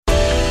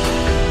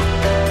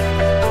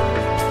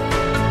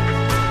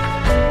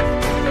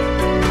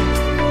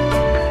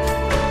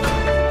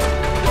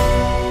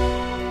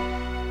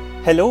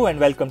Hello and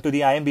welcome to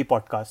the IIMB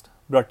Podcast,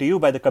 brought to you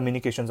by the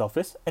Communications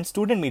Office and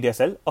Student Media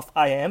Cell of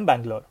IIM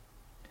Bangalore.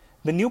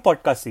 The new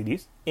podcast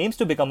series aims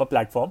to become a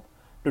platform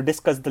to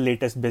discuss the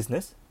latest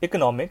business,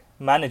 economic,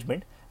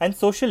 management, and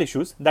social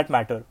issues that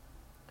matter.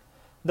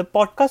 The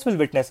podcast will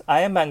witness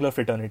IIM Bangalore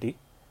fraternity,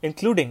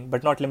 including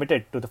but not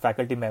limited to the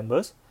faculty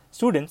members,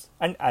 students,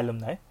 and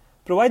alumni,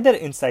 provide their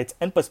insights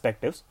and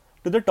perspectives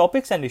to the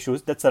topics and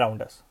issues that surround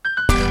us.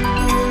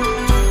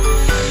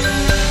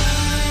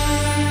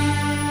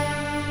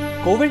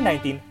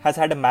 COVID-19 has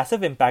had a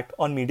massive impact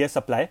on media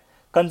supply,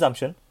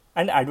 consumption,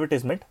 and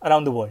advertisement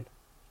around the world.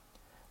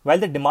 While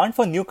the demand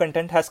for new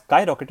content has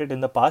skyrocketed in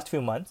the past few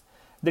months,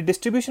 the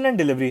distribution and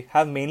delivery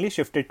have mainly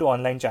shifted to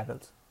online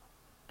channels.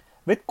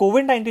 With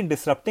COVID-19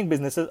 disrupting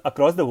businesses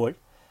across the world,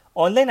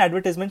 online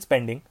advertisement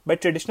spending by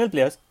traditional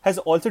players has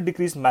also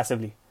decreased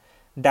massively,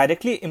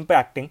 directly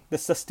impacting the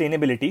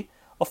sustainability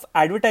of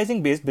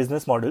advertising-based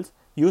business models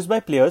used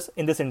by players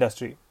in this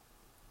industry.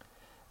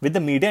 With the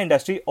media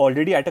industry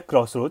already at a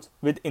crossroads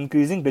with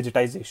increasing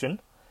digitization,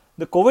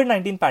 the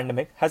COVID-19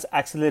 pandemic has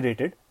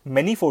accelerated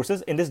many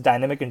forces in this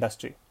dynamic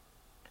industry.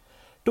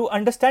 To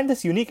understand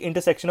this unique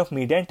intersection of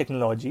media and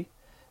technology,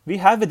 we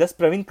have with us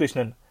Praveen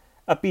Krishnan,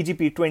 a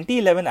PGP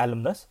 2011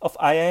 alumnus of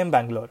IIM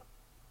Bangalore.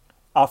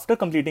 After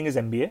completing his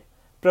MBA,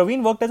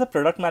 Praveen worked as a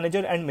product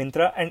manager at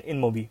Myntra and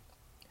InMobi.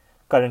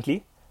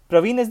 Currently,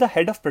 Praveen is the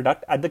head of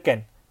product at The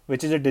Ken,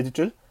 which is a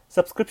digital,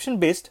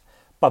 subscription-based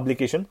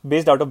publication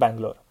based out of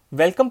Bangalore.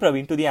 Welcome,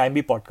 Praveen, to the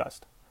IIMB Podcast.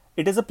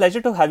 It is a pleasure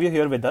to have you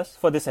here with us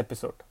for this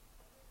episode.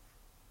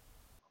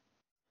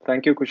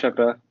 Thank you,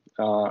 Kushakra.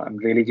 I'm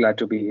really glad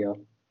to be here,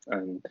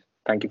 and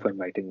thank you for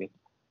inviting me.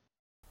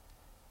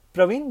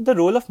 Praveen, the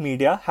role of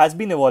media has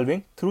been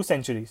evolving through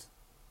centuries.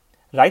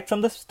 Right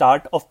from the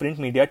start of print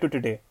media to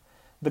today,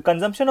 the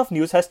consumption of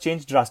news has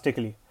changed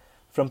drastically,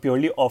 from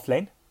purely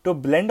offline to a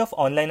blend of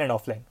online and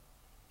offline.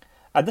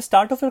 At the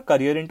start of your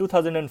career in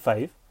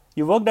 2005,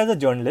 you worked as a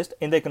journalist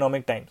in the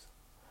Economic Times.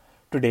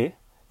 Today,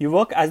 you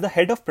work as the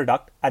head of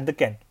product at The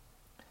Ken.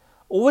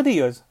 Over the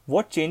years,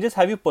 what changes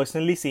have you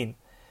personally seen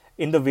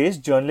in the ways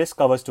journalists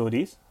cover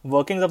stories,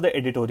 workings of the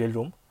editorial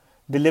room,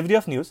 delivery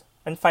of news,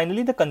 and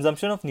finally the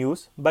consumption of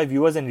news by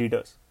viewers and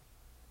readers?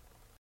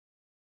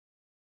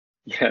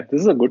 Yeah,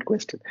 this is a good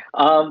question.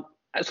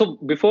 So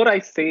before I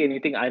say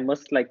anything, I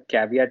must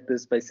caveat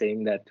this by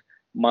saying that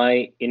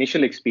my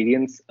initial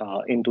experience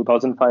in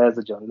 2005 as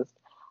a journalist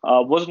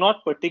was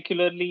not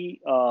particularly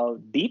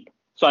deep.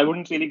 So I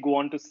wouldn't really go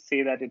on to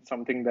say that it's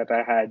something that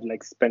I had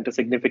spent a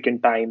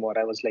significant time or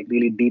I was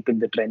really deep in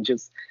the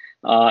trenches.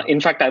 In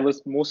fact, I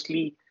was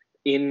mostly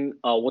in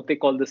what they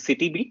call the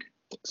city beat.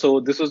 So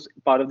this was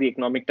part of the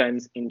Economic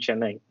Times in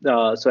Chennai.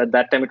 So at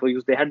that time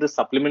they had this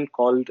supplement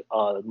called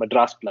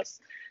Madras Plus,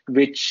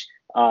 which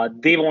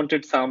they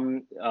wanted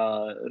some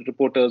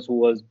reporters who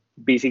was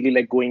basically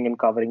going and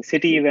covering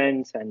city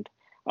events and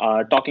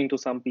talking to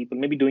some people,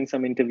 maybe doing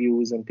some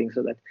interviews and things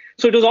like that.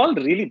 So it was all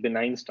really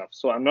benign stuff.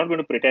 So I'm not going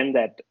to pretend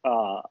that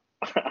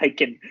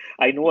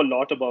I know a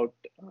lot about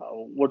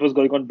what was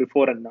going on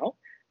before and now,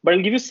 but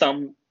I'll give you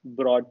some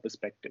broad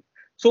perspective.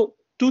 So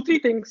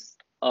 2-3 things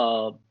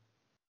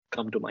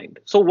come to mind.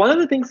 So one of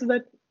the things is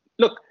that,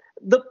 look,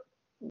 there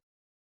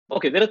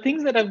are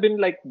things that have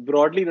been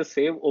broadly the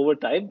same over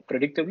time,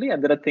 predictably,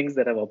 and there are things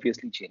that have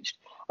obviously changed.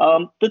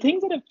 The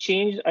things that have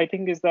changed, I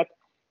think, is that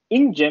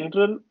in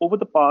general, over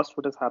the past,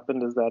 what has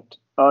happened is that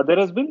there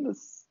has been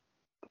this,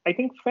 I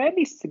think,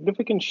 fairly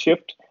significant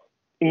shift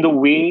in the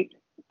way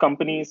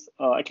companies,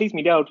 at least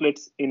media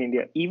outlets in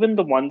India, even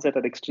the ones that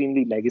are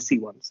extremely legacy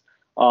ones,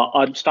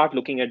 start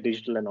looking at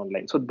digital and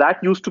online. So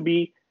that used to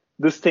be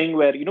this thing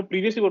where,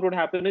 previously what would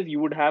happen is you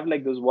would have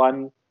this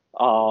one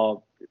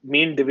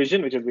main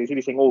division, which is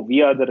basically saying, oh,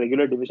 we are the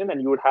regular division,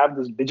 and you would have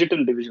this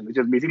digital division, which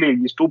is basically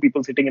these two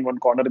people sitting in one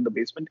corner in the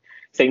basement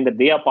saying that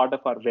they are part of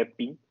our web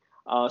team.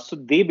 So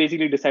they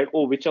basically decide,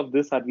 which of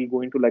this are we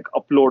going to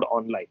upload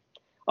online?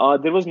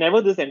 There was never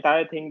this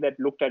entire thing that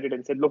looked at it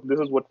and said, look, this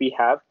is what we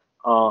have,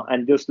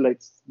 and just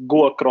let's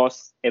go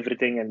across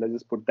everything and let's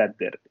just put that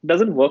there. It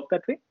doesn't work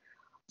that way.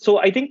 So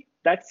I think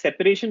that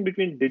separation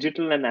between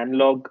digital and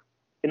analog,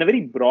 in a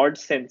very broad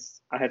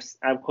sense,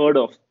 I've heard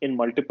of in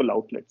multiple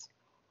outlets.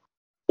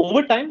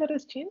 Over time, that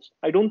has changed.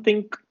 I don't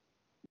think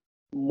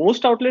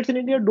most outlets in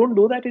India don't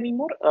do that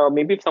anymore.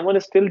 Maybe if someone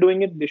is still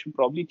doing it, they should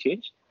probably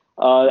change.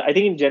 I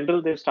think in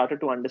general, they've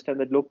started to understand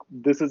that, look,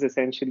 this is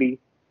essentially,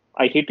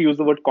 I hate to use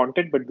the word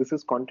content, but this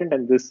is content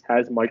and this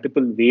has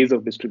multiple ways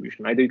of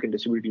distribution. Either you can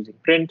distribute using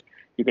print,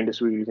 you can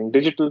distribute using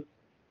digital,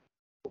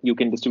 you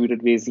can distribute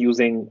it ways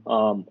using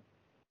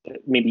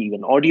maybe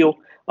even audio.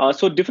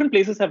 So different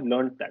places have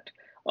learned that.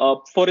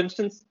 For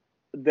instance,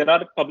 there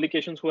are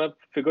publications who have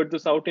figured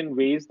this out in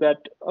ways that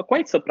are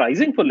quite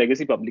surprising for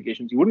legacy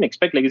publications. You wouldn't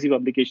expect legacy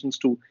publications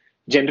to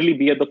generally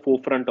be at the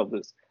forefront of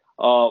this.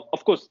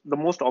 Of course, the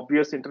most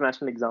obvious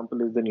international example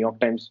is the New York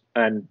Times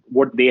and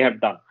what they have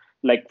done.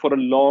 For a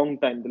long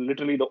time,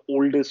 literally the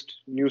oldest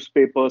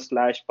newspaper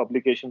 /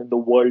 publication in the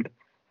world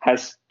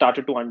has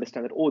started to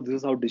understand that, oh, this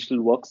is how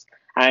digital works.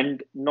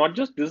 And not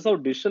just this is how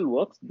digital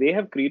works, they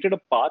have created a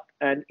path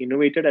and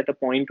innovated at a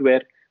point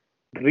where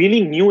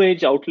really new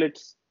age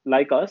outlets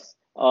like us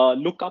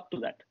look up to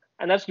that.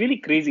 And that's really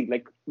crazy.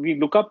 Like we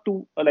look up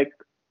to like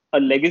a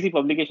legacy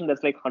publication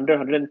that's like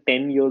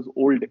 110 years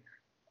old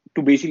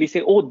to basically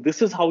say, oh,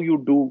 this is how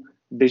you do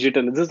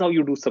digital. This is how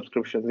you do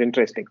subscriptions.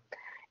 Interesting.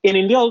 In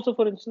India also,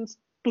 for instance,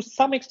 to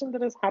some extent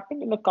that has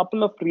happened in a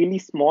couple of really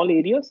small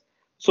areas.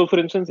 So for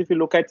instance, if you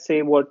look at,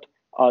 say, what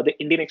the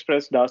Indian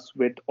Express does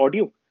with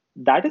audio,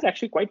 that is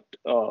actually quite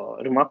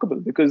remarkable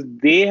because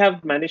they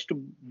have managed to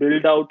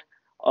build out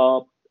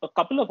a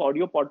couple of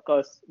audio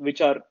podcasts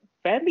which are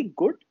fairly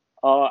good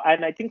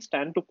and I think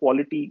stand to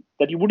quality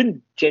that you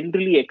wouldn't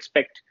generally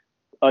expect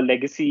a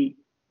legacy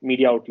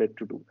media outlet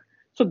to do.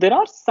 So there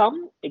are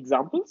some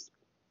examples.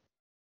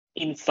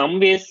 In some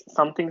ways,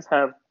 some things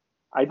have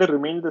either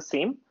remained the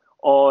same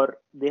or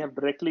they have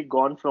directly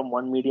gone from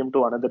one medium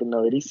to another in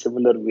a very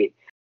similar way.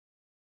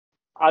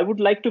 I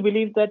would like to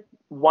believe that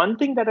one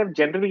thing that I've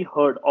generally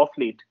heard of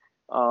late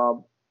uh,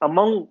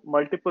 among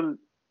multiple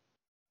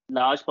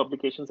large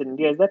publications in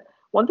India is that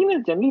one thing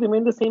that generally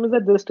remains the same is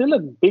that there's still a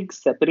big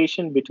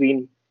separation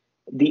between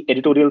the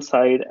editorial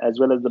side as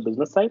well as the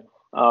business side.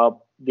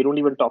 They don't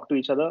even talk to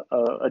each other.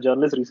 A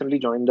journalist recently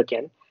joined the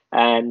Ken,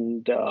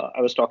 and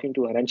I was talking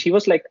to her, and she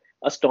was like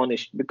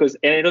astonished because,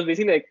 and it was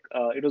basically like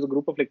it was a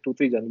group of like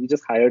 2-3 journalists. We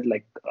just hired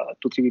like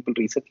 2-3 people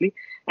recently,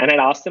 and I'd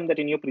asked them that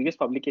in your previous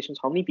publications,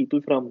 how many people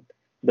from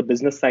the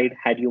business side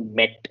had you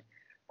met?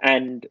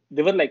 And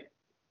they were like,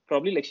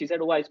 probably like she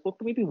said, oh, I spoke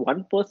to maybe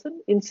one person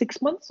in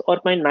 6 months or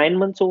my 9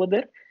 months over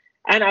there.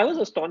 And I was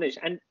astonished.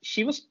 And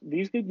she was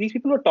these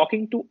people were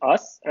talking to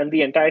us and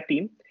the entire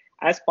team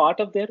as part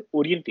of their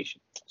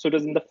orientation. So it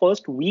was in the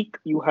first week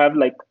you have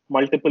like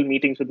multiple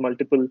meetings with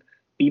multiple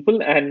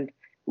people, and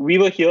we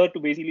were here to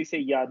basically say,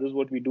 yeah, this is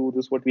what we do,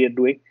 this is what we are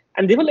doing.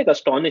 And they were like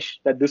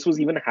astonished that this was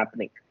even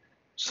happening.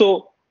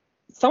 So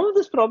some of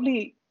this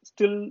probably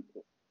still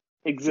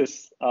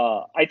exists.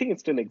 I think it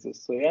still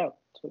exists. So yeah,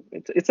 so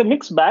it's a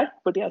mixed bag,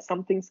 but yeah,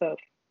 some things are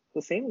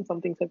the same and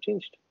some things have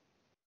changed.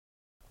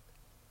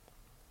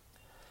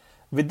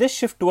 With this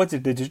shift towards the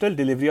digital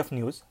delivery of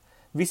news,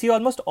 we see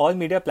almost all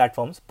media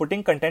platforms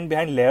putting content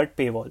behind layered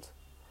paywalls.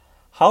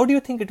 How do you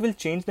think it will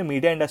change the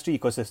media industry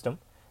ecosystem,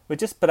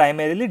 which is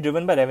primarily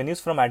driven by revenues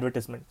from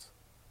advertisements?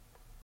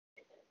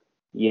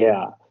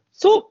 Yeah.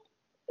 So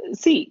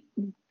see,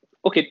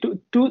 okay,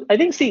 to I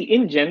think see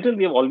in general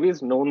we have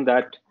always known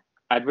that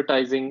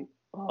advertising.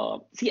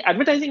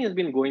 Advertising has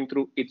been going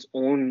through its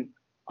own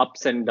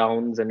ups and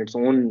downs and its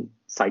own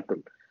cycle.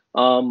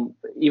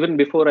 Even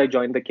before I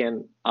joined the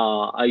Ken,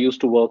 I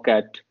used to work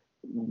at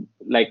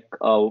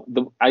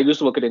I used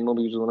to work at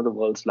IIMB, which is one of the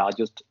world's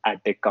largest ad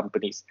tech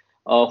companies,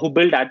 who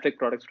build ad tech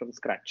products from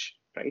scratch,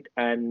 right?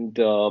 And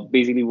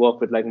basically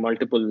work with like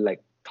multiple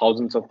like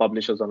thousands of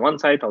publishers on one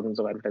side, thousands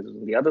of advertisers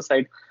on the other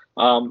side.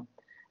 Um,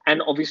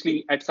 and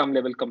obviously at some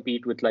level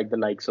compete with like the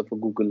likes of a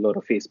Google or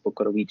a Facebook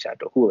or a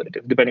WeChat or whoever it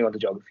is, depending on the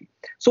geography.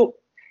 So,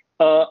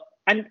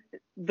 and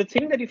the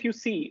thing that if you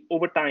see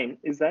over time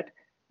is that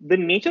the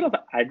nature of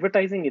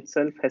advertising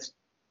itself has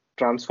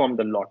transformed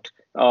a lot.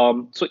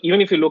 So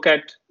even if you look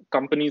at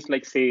companies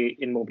like say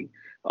InMobi,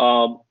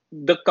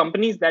 the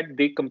companies that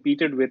they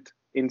competed with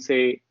in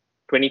say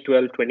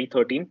 2012,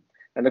 2013,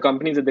 and the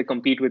companies that they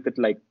compete with at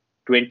like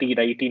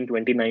 2018,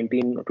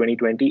 2019, or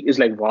 2020 is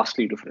like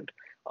vastly different.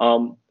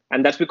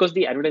 And that's because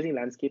the advertising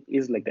landscape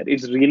is like that.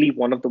 It's really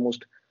one of the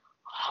most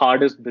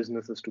hardest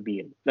businesses to be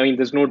in. I mean,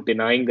 there's no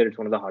denying that it's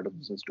one of the hardest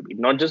businesses to be,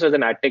 not just as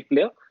an ad tech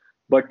player,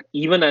 but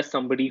even as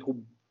somebody who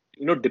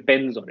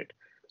depends on it.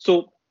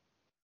 So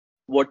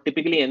what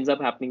typically ends up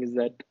happening is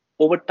that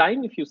over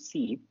time, if you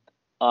see,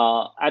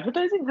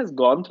 advertising has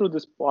gone through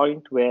this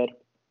point where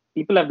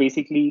people have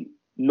basically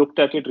looked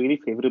at it really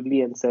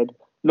favorably and said,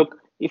 look,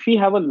 if we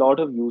have a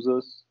lot of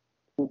users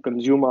who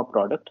consume our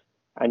product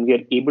and we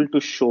are able to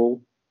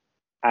show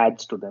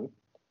ads to them,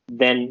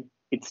 then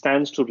it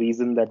stands to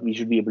reason that we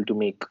should be able to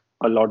make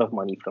a lot of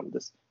money from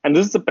this. And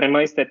this is the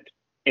premise that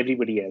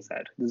everybody has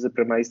had. This is a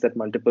premise that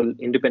multiple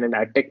independent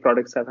ad tech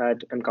products have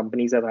had and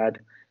companies have had.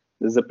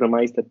 This is a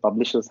premise that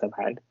publishers have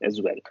had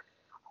as well.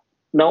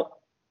 Now,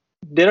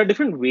 there are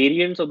different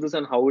variants of this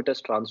and how it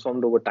has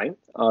transformed over time.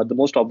 The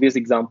most obvious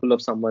example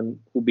of someone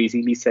who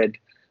basically said,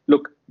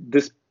 look,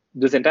 this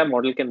entire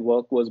model can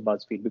work was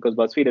BuzzFeed, because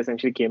BuzzFeed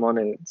essentially came on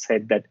and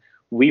said that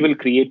we will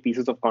create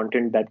pieces of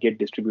content that get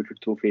distributed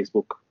through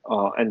Facebook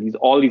and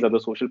all these other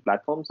social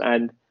platforms.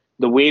 And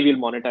the way we'll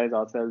monetize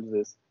ourselves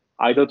is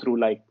either through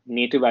like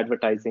native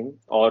advertising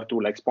or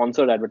through like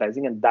sponsored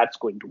advertising, and that's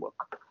going to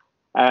work.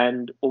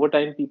 And over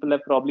time, people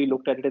have probably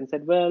looked at it and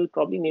said, well,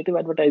 probably native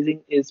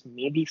advertising is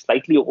maybe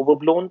slightly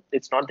overblown.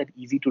 It's not that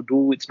easy to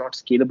do. It's not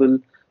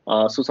scalable.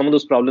 So some of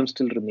those problems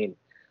still remain.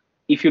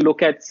 If you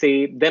look at,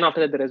 say, then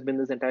after that, there has been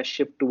this entire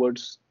shift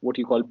towards what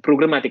you call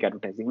programmatic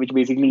advertising, which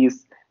basically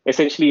is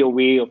essentially a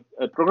way of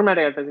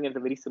programmatic advertising at a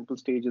very simple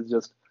stage is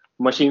just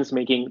machines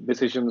making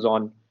decisions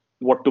on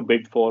what to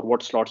bid for,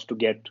 what slots to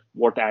get,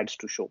 what ads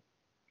to show.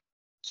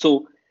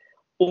 So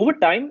over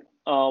time,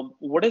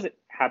 what has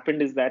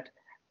happened is that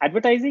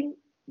advertising,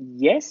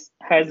 yes,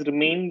 has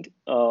remained.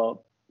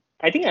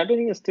 I think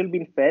advertising has still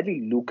been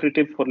fairly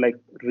lucrative for like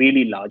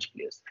really large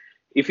players.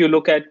 If you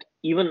look at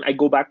even, I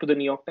go back to the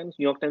New York Times.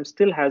 New York Times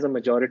still has a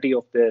majority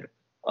of their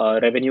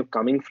revenue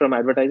coming from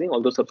advertising,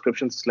 although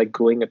subscriptions is like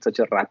growing at such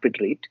a rapid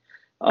rate.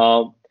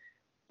 Uh,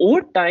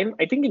 Over time,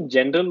 I think in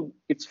general,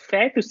 it's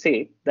fair to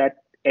say that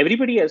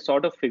everybody has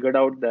sort of figured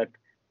out that,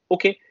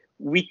 okay,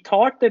 we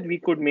thought that we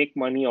could make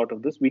money out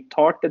of this. We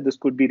thought that this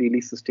could be really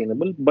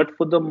sustainable. But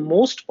for the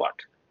most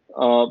part,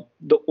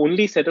 the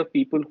only set of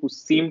people who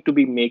seem to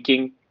be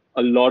making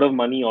a lot of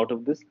money out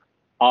of this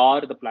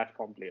are the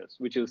platform players,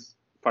 which is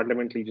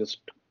fundamentally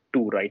just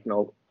two right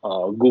now,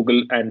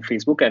 Google and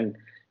Facebook. And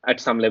at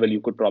some level,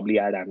 you could probably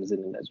add Amazon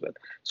in as well.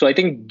 So I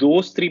think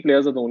those three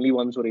players are the only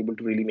ones who are able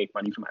to really make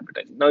money from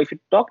advertising. Now, if you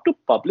talk to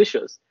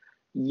publishers,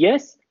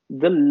 yes,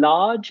 the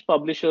large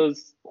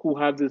publishers who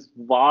have this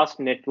vast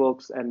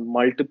networks and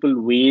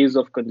multiple ways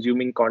of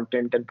consuming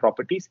content and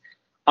properties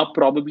are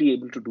probably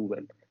able to do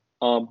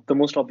well. The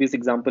most obvious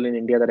example in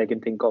India that I can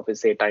think of is,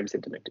 say, Times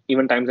Internet.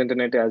 Even Times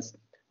Internet has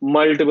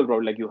multiple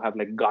products. Like you have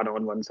like Ghana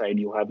on one side,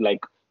 you have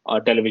like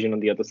television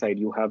on the other side,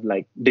 you have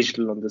like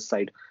digital on this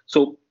side.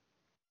 So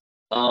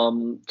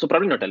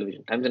probably not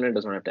television. Times Internet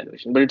does not have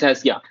television, but it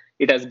has, yeah,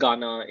 it has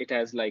Ghana, it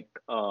has like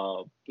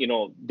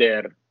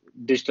their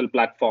digital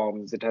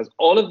platforms, it has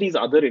all of these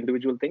other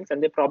individual things,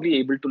 and they're probably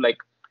able to like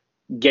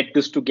get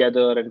this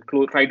together and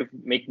try to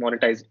make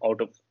monetize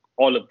out of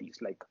all of these,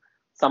 like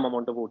some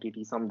amount of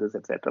OTT, some this,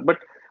 etc. But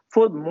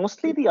for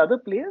mostly the other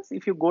players,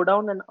 if you go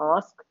down and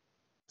ask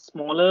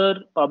smaller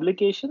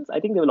publications, I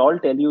think they will all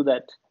tell you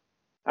that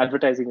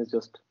advertising is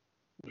just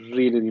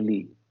really,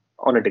 really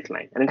on a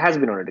decline. And it has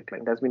been on a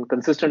decline. It has been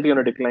consistently on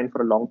a decline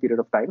for a long period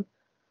of time.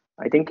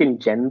 I think in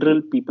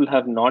general, people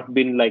have not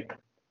been like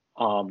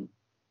um,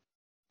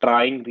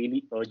 trying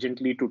really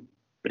urgently to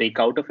break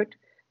out of it.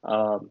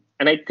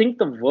 And I think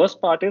the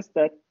worst part is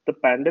that the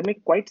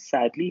pandemic quite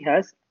sadly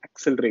has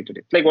accelerated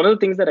it. Like one of the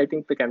things that I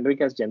think the pandemic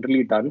has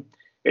generally done,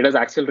 it has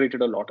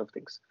accelerated a lot of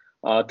things.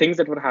 Things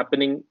that were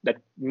happening that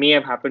may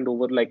have happened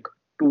over like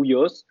 2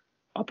 years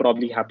are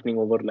probably happening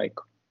over like,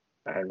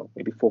 I don't know,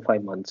 maybe 4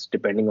 5 months,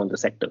 depending on the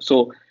sector.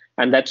 So,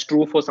 and that's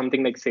true for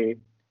something like, say,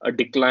 a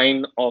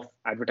decline of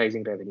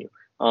advertising revenue.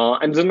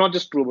 And this is not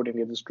just true about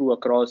India, this is true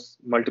across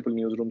multiple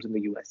newsrooms in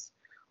the US.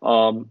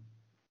 Um,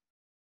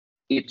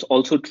 it's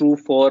also true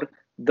for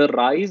the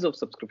rise of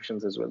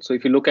subscriptions as well. So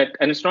if you look at,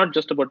 and it's not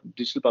just about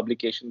digital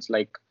publications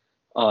like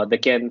the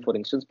Ken, for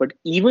instance, but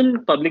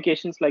even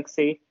publications like,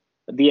 say,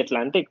 The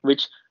Atlantic,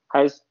 which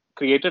has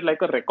created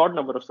like a record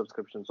number of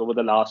subscriptions over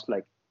the last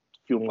like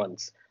few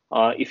months.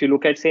 If you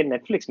look at, say,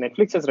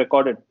 Netflix has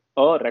recorded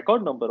a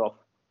record number of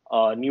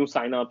new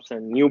signups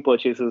and new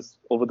purchases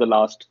over the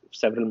last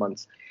several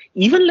months.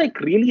 Even like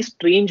really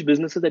strange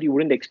businesses that you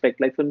wouldn't expect.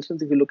 Like, for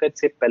instance, if you look at,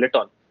 say,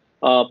 Peloton.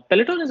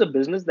 Peloton is a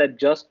business that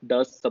just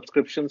does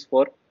subscriptions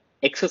for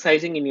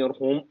exercising in your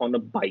home on a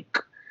bike.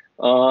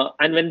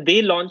 And when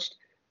they launched,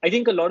 I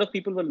think a lot of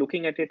people were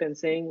looking at it and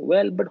saying,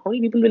 well, but how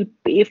many people will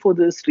pay for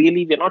this?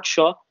 Really, we're not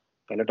sure.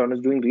 Peloton is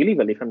doing really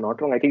well, if I'm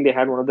not wrong. I think they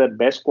had one of their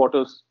best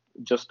quarters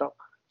just now.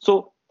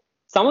 So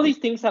some of these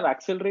things have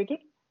accelerated.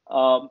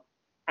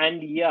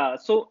 And yeah,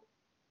 so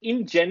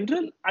in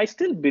general, I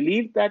still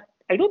believe that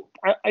I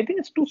think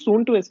it's too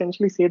soon to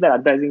essentially say that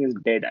advertising is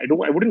dead. I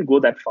wouldn't go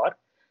that far.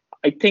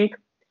 I think,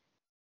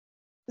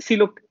 see,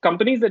 look,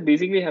 companies that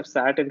basically have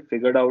sat and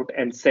figured out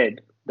and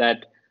said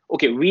that,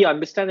 okay, we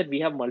understand that we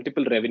have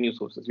multiple revenue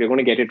sources. We're going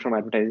to get it from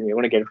advertising, we're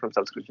going to get it from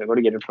subscription, we're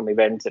going to get it from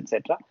events,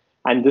 etc.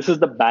 And this is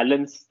the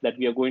balance that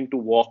we are going to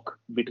walk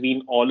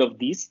between all of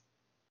these,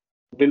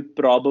 will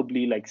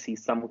probably like see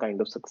some kind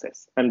of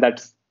success. And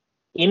that's,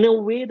 in a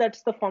way,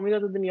 that's the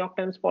formula that the New York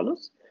Times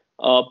follows.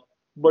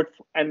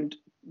 And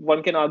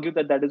one can argue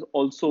that that is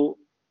also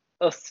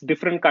a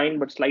different kind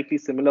but slightly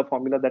similar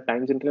formula that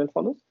Times Internet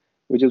follows,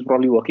 which is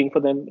probably working for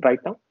them right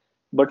now.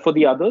 But for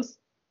the others,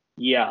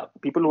 yeah,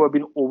 people who have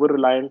been over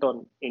reliant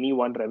on any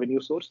one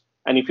revenue source,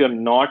 and if you're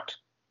not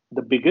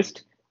the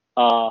biggest,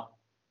 yeah,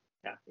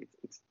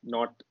 it's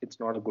not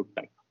a good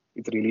time.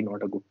 It's really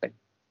not a good time.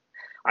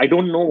 I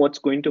don't know what's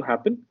going to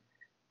happen.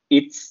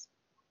 It's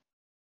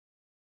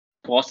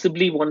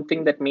possibly one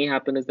thing that may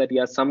happen is that,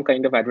 yeah, some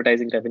kind of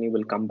advertising revenue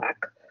will come back.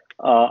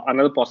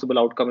 Another possible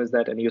outcome is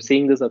that, and you're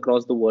seeing this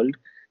across the world,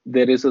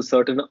 there is a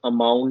certain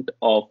amount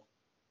of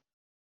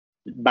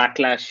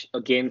backlash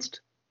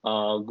against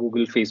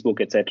Google,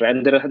 Facebook, etc.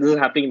 And this is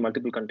happening in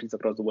multiple countries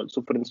across the world.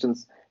 So, for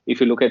instance, if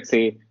you look at,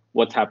 say,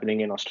 what's happening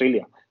in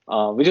Australia,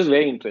 which is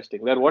very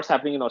interesting, where what's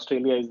happening in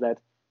Australia is that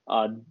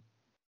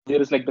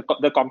there is like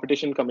the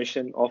Competition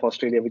Commission of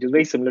Australia, which is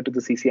very similar to the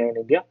CCI in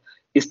India,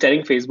 is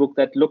telling Facebook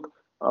that, look,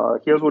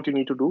 here's what you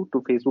need to do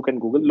to Facebook and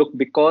Google. Look,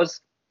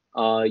 because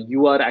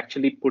you are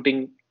actually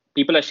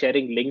people are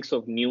sharing links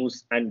of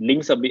news, and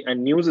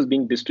and news is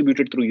being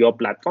distributed through your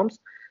platforms.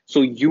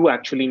 So you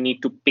actually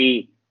need to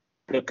pay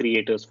the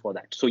creators for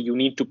that. So you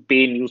need to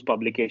pay news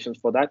publications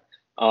for that,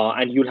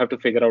 and you'll have to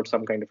figure out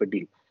some kind of a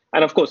deal.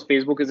 And of course,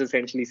 Facebook is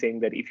essentially saying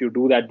that if you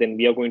do that, then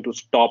we are going to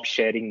stop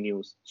sharing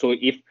news. So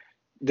if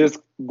this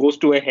goes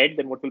to a head,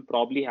 then what will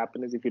probably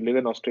happen is if you live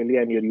in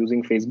Australia and you're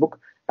using Facebook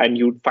and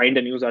you find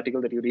a news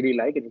article that you really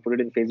like and you put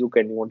it in Facebook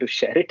and you want to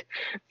share it,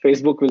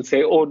 Facebook will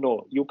say, oh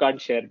no, you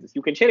can't share this.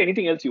 You can share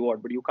anything else you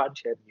want, but you can't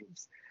share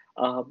news.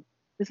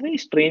 It's a very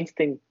strange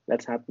thing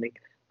that's happening.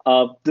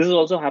 This is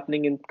also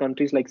happening in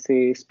countries like,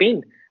 say,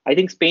 Spain. I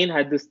think Spain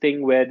had this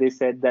thing where they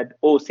said that,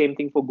 oh, same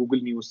thing for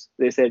Google News.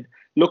 They said,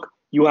 look,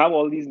 you have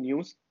all these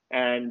news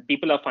and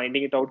people are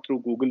finding it out through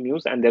Google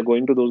News and they're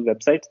going to those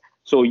websites.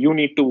 So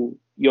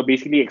you're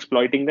basically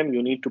exploiting them.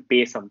 You need to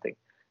pay something.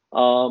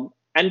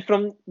 And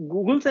from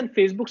Google's and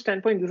Facebook's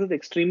standpoint, this is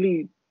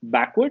extremely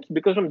backwards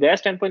because from their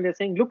standpoint, they're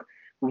saying, look,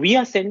 we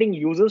are sending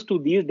users to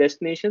these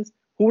destinations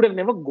who would have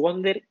never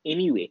gone there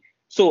anyway.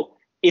 So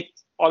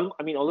it's all,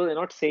 I mean, although they're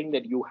not saying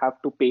that you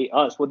have to pay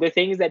us, what they're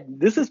saying is that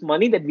this is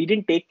money that we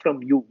didn't take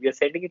from you. We are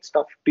sending it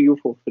stuff to you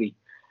for free.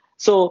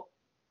 So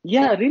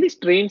yeah, really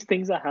strange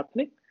things are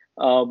happening.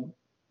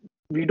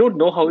 We don't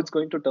know how it's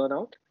going to turn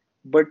out,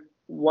 but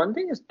one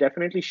thing is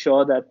definitely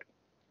sure that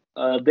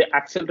the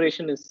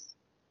acceleration is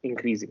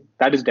increasing.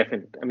 That is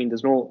definite. I mean,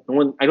 there's no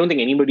one. I don't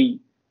think anybody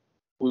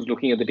who's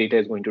looking at the data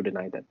is going to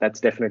deny that. That's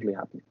definitely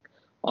happening.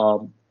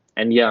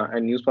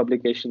 And news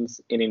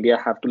publications in India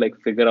have to like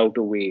figure out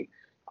a way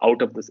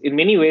out of this. In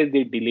many ways,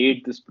 they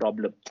delayed this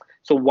problem.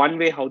 So one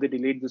way how they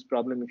delayed this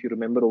problem, if you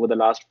remember over the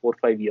last 4 or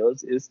 5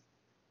 years, is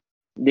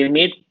they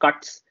made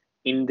cuts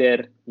in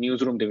their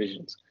newsroom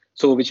divisions.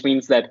 So which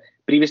means that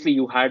previously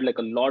you had like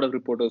a lot of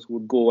reporters who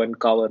would go and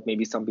cover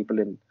maybe some people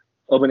in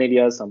urban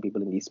areas, some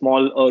people in these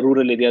small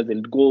rural areas.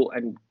 They'll go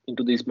and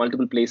into these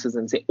multiple places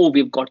and say, oh,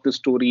 we've got this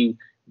story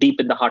deep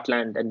in the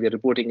heartland and we're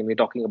reporting and we're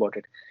talking about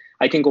it.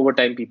 I think over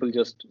time people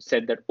just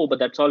said that, oh, but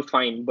that's all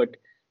fine. But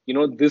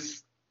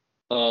this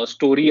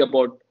story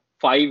about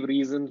 5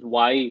 reasons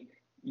why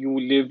you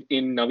live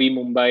in Navi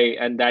Mumbai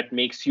and that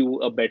makes you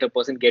a better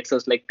person gets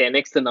us like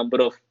 10x the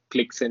number of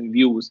clicks and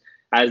views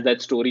as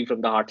that story from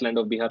the heartland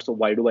of Bihar. So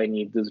why do I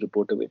need this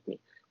reporter with me?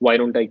 Why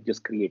don't I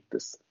just create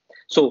this?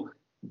 So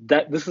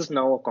that this is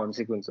now a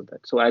consequence of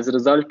that. So as a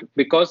result,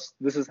 because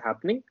this is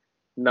happening,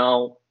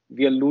 now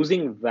we are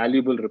losing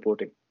valuable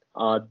reporting.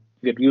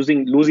 We're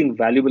losing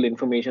valuable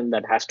information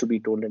that has to be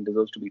told and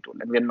deserves to be told,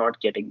 and we're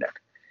not getting that.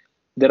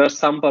 There are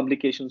some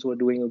publications who are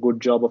doing a good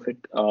job of it.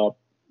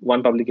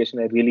 One publication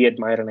I really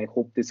admire and I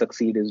hope they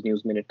succeed is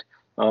News Minute,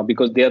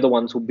 because they are the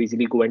ones who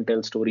basically go and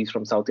tell stories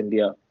from South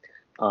India,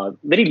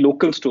 very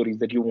local stories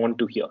that you want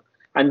to hear.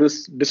 And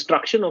this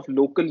destruction of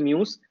local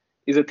news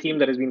is a theme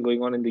that has been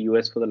going on in the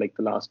US for the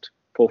last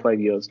 4 or 5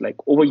 years. Like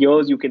over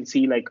years, you can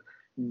see like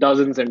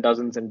dozens and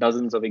dozens and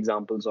dozens of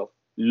examples of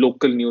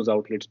local news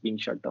outlets being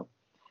shut down.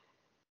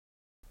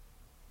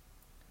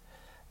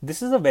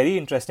 This is a very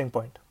interesting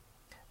point.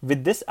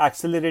 With this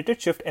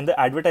accelerated shift in the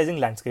advertising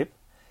landscape,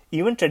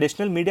 even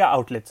traditional media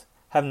outlets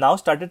have now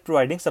started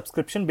providing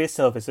subscription-based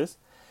services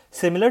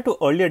similar to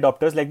early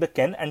adopters like the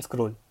Ken and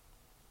Scroll.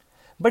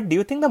 But do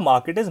you think the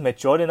market is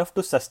mature enough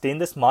to sustain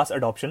this mass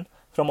adoption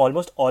from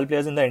almost all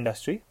players in the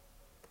industry?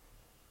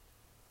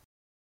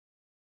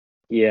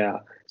 Yeah.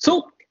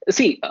 So,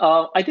 see,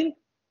 I think,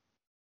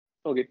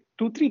 okay,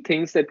 2-3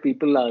 things that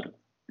people are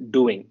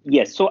doing.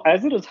 Yes. So,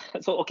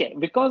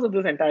 because of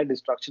this entire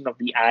destruction of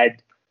the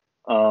ad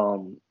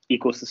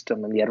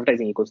ecosystem and the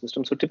advertising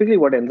ecosystem, so typically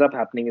what ends up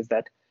happening is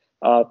that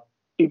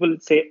people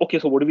say, okay,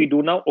 so what do we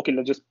do now? Okay,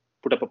 let's just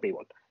put up a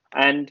paywall.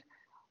 And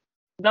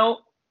now,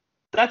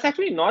 that's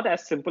actually not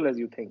as simple as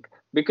you think,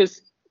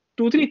 because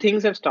 2-3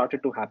 things have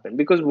started to happen.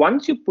 Because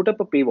once you put up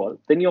a paywall,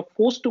 then you're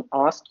forced to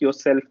ask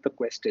yourself the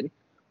question,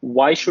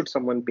 why should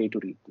someone pay to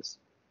read this?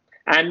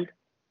 And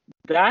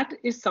that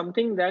is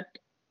something that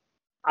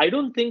I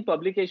don't think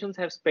publications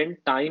have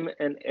spent time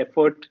and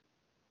effort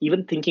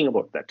even thinking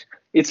about that.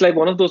 It's like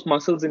one of those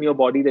muscles in your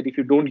body that if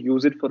you don't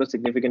use it for a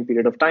significant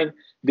period of time,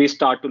 they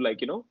start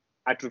to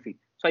atrophy.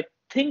 So I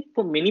think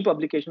for many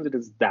publications, it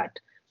is that.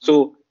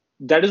 So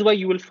that is why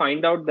you will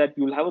find out that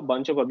you'll have a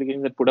bunch of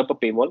publications that put up a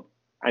paywall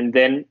and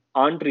then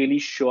aren't really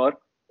sure,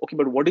 okay,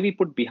 but what do we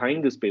put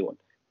behind this paywall?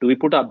 Do we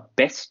put our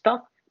best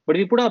stuff? But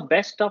if we put our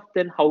best stuff,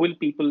 then how will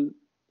people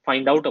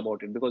find out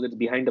about it? Because it's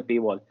behind a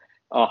paywall.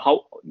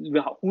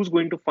 Who's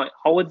going to find,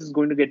 how is this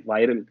going to get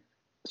viral?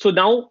 So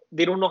now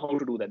they don't know how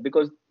to do that,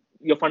 because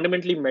you're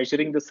fundamentally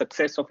measuring the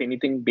success of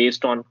anything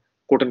based on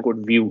quote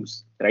unquote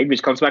views, right?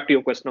 Which comes back to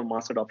your question of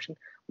mass adoption,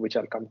 which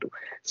I'll come to.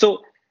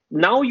 So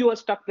now you are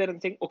stuck there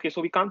and saying, okay,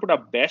 so we can't put our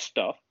best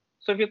stuff.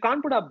 So if you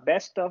can't put our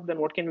best stuff, then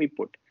what can we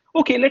put?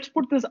 Okay, let's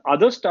put this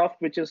other stuff,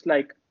 which is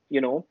like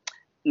a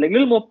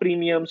little more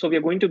premium. So we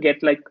are going to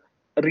get like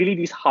really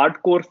these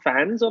hardcore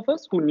fans of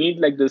us who need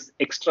like this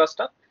extra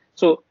stuff.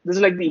 So this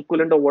is like the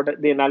equivalent of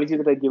what the analogy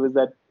that I give is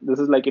that this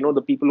is like,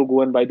 the people who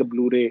go and buy the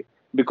Blu-ray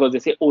because they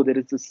say, oh, there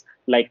is this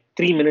like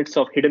 3 minutes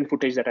of hidden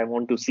footage that I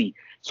want to see.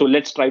 So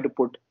let's try to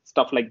put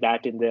stuff like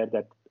that in there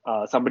that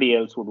somebody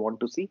else would want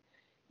to see.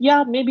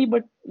 Yeah, maybe,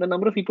 but the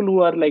number of people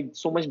who are like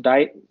so much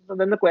so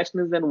then the question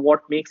is then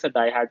what makes a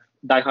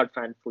diehard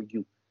fan for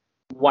you?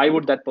 why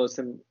would that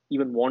person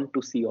even want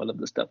to see all of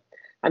this stuff?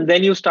 And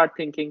then you start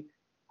thinking,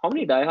 how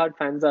many diehard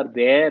fans are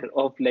there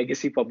of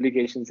legacy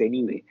publications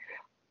anyway?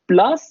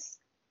 Plus,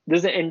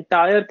 this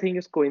entire thing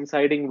is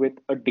coinciding with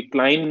a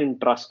decline in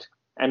trust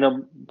and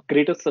a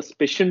greater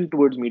suspicion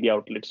towards media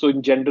outlets. So,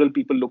 in general,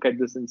 people look at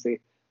this and say,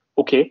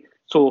 okay,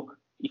 so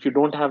if you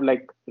don't have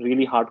like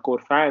really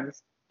hardcore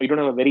fans, or you don't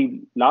have a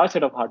very large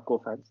set of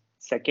hardcore fans,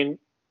 second,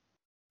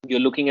 you're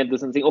looking at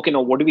this and saying, okay,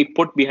 now what do we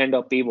put behind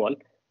our paywall?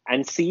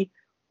 And see,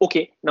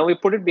 okay, now we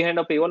put it behind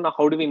our paywall. Now,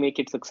 how do we make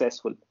it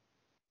successful?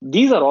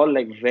 These are all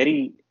like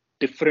very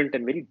different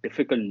and very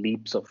difficult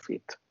leaps of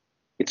faith.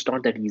 It's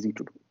not that easy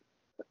to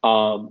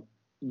do.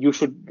 You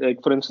should,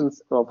 like, for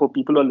instance, for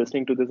people who are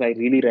listening to this, I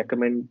really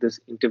recommend this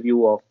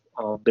interview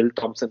of Bill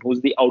Thompson,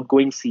 who's the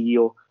outgoing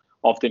CEO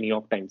of the New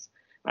York Times.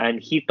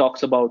 And he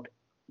talks about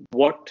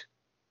what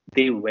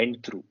they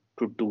went through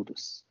to do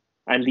this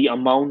and the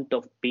amount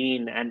of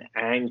pain and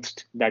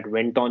angst that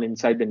went on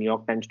inside the New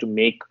York Times to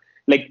make,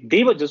 like,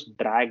 they were just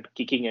dragged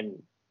kicking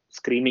and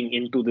screaming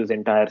into this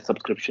entire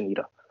subscription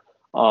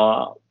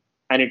era.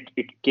 And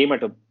it came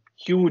at a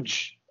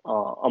huge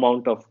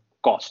amount of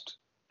cost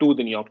to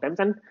the New York Times.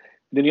 And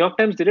the New York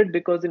Times did it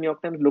because the New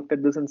York Times looked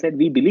at this and said,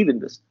 we believe in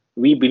this.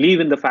 We believe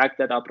in the fact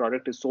that our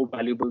product is so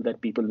valuable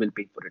that people will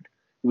pay for it.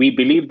 We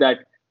believe that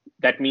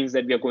that means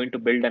that we are going to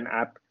build an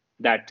app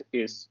that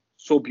is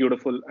so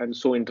beautiful and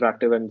so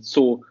interactive and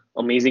so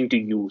amazing to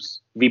use.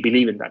 We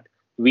believe in that.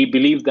 We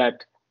believe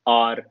that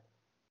our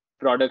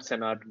products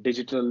and our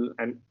digital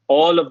and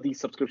all of these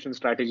subscription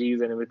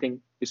strategies and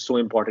everything is so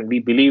important. We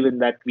believe in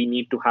that we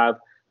need to have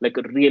like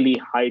a really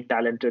high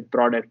talented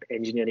product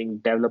engineering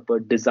developer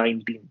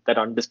design team that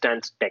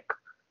understands tech.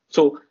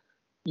 So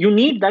you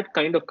need that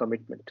kind of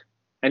commitment,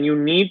 and you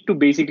need to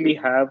basically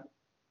have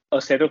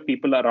a set of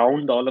people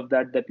around all of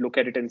that that look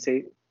at it and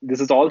say, this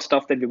is all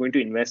stuff that we're going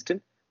to invest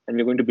in and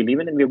we're going to believe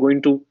in and we're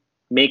going to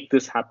make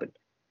this happen.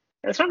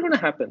 That's not going to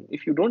happen.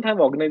 If you don't have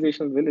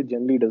organizational will, it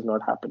generally does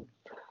not happen.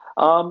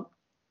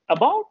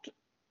 About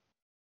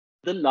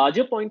the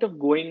larger point of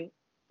going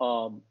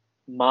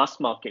mass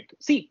market.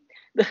 See,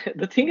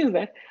 the thing is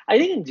that I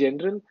think in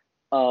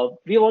general,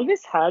 we've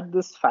always had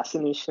this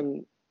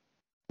fascination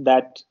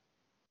that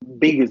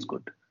big is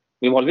good.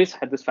 We've always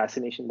had this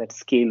fascination that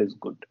scale is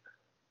good.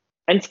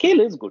 And scale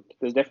is good.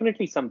 There's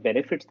definitely some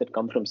benefits that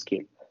come from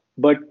scale.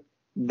 But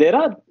there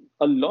are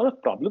a lot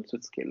of problems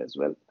with scale as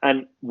well.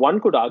 And one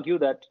could argue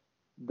that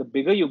the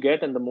bigger you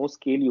get and the more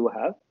scale you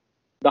have,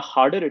 the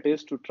harder it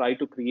is to try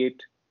to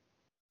create,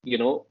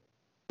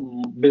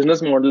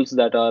 business models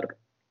that are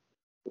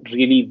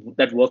really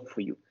that work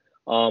for you.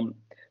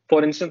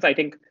 For instance, I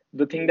think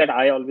the thing that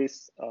I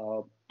always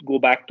go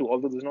back to,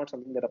 although this is not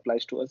something that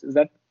applies to us, is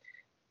that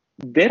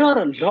there are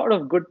a lot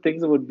of good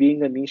things about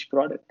being a niche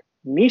product.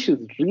 Niche is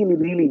really,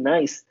 really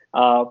nice.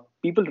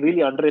 People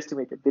really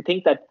underestimate it. They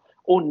think that,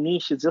 oh,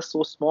 niche is just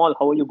so small.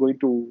 How are you going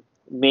to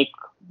make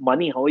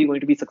money? How are you going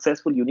to be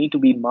successful? You need to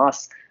be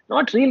mass.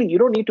 Not really. You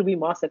don't need to be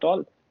mass at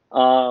all.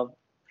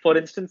 For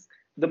instance,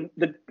 the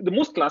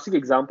most classic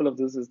example of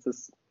this is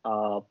this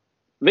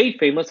very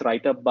famous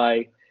write-up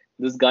by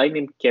this guy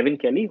named Kevin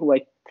Kelly, who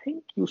I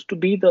think used to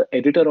be the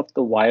editor of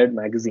the Wired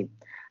magazine.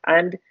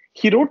 And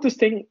he wrote this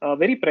thing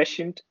very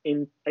prescient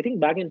in, I think,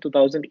 back in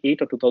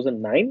 2008 or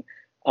 2009,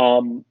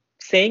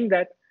 saying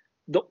that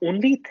the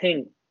only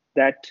thing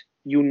that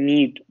you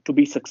need to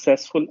be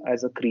successful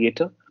as a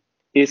creator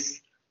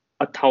is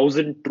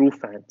 1,000 true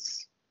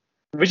fans,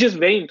 which is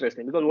very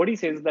interesting because what he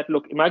says is that,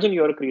 look, imagine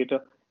you're a creator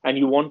and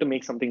you want to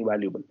make something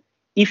valuable.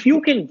 If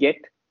you can get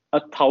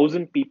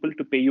 1,000 people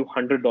to pay you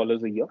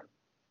 $100 a year,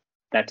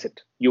 that's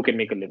it. You can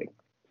make a living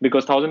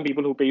because 1,000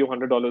 people who pay you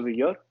 $100 a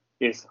year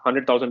is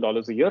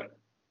 $100,000 a year.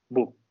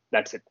 Boom.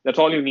 That's it. That's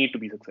all you need to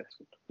be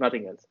successful.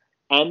 Nothing else.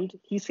 And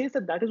he says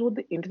that that is what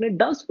the internet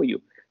does for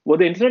you. What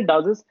the internet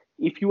does is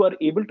if you are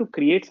able to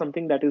create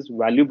something that is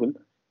valuable,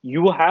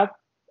 you have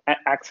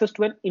access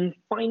to an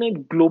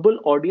infinite global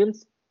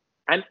audience,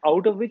 and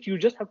out of which you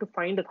just have to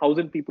find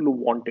 1,000 people who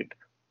want it.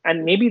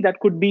 And maybe that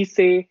could be,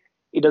 say,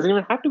 it doesn't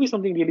even have to be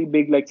something really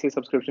big like, say,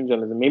 subscription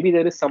journalism. Maybe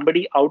there is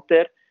somebody out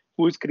there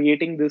who is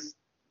creating this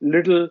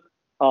little,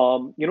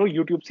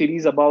 YouTube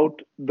series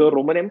about the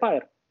Roman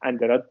Empire, and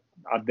there are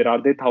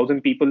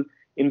 1,000 people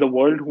in the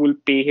world who will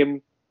pay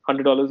him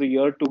 $100 a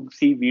year to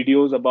see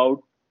videos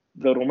about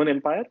the Roman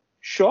Empire.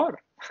 Sure,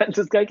 and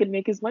this guy can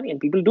make his money, and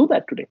people do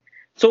that today.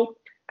 So,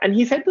 and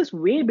he said this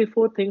way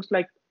before things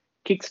like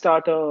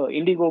Kickstarter,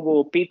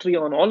 Indiegogo,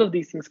 Patreon, all of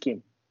these things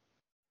came.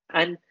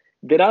 And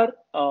there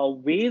are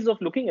ways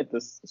of looking at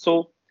this.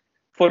 So,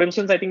 for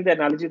instance, I think the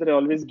analogy that I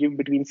always give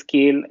between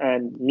scale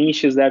and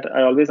niche is that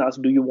I always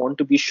ask, do you want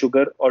to be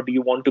sugar or do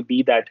you want to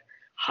be that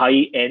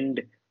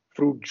high-end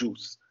fruit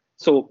juice?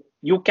 So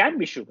you can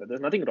be sugar.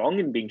 There's nothing wrong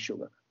in being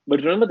sugar.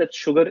 But remember that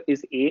sugar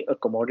is a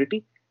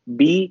commodity.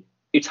 B,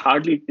 it's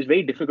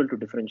very difficult to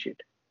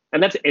differentiate.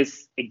 And that's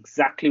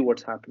exactly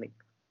what's happening.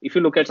 If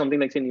you look at something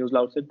like, say, News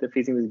Outlet, they're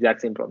facing the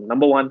exact same problem.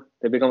 Number one,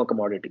 they become a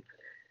commodity.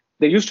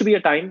 There used to be a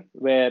time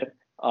where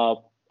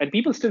and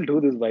people still do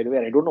this, by the way,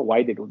 and I don't know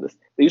why they do this.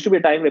 There used to be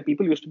a time where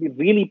people used to be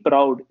really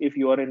proud if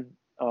you are in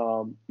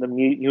the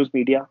news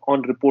media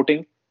on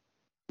reporting,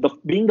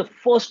 being the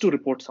first to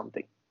report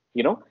something,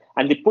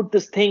 and they put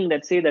this thing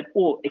that say that,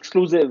 oh,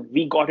 exclusive,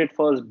 we got it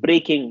first,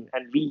 breaking,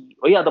 and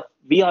we are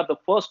the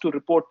first to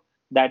report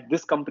that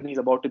this company is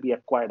about to be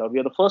acquired, or we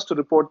are the first to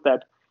report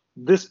that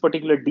this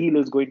particular deal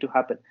is going to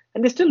happen.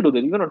 And they still do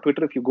that. Even on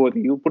Twitter, if you go,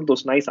 you put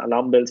those nice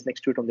alarm bells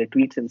next to it on their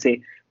tweets and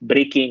say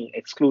breaking,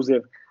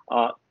 exclusive.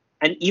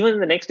 And even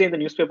the next day in the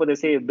newspaper, they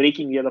say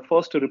breaking, we are the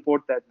first to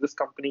report that this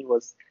company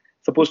was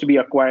supposed to be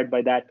acquired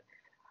by that.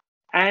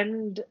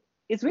 And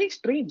it's very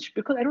strange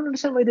because I don't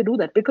understand why they do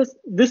that, because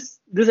this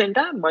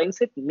entire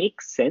mindset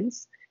makes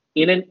sense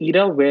in an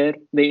era where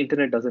the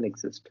internet doesn't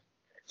exist.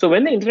 So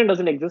when the internet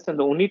doesn't exist and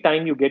the only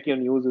time you get your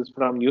news is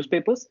from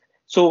newspapers,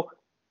 so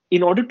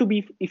in order to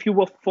be, if you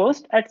were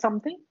first at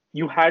something,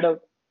 you had a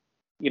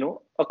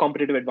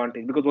competitive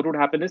advantage, because what would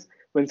happen is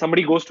when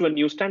somebody goes to a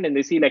newsstand and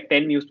they see like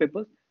 10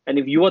 newspapers, and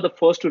if you are the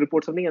first to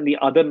report something and the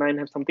other 9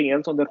 have something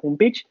else on their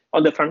homepage,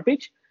 on the front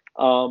page,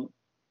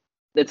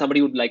 then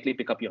somebody would likely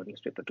pick up your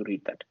newspaper to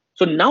read that.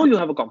 So now you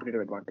have a competitive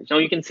advantage. Now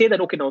you can say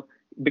that, okay, now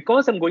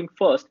because I'm going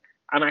first,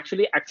 I'm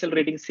actually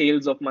accelerating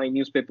sales of my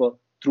newspaper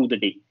through the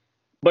day.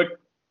 But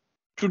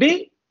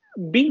today,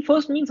 being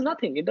first means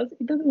nothing. It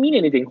doesn't mean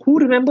anything. Who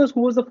remembers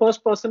who was the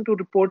first person to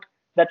report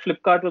that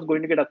Flipkart was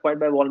going to get acquired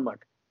by Walmart?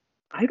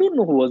 I don't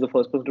know who was the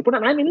first person to report,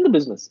 and I'm in the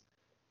business.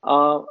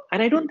 And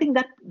I don't think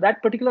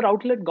that particular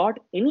outlet got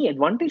any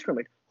advantage from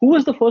it. Who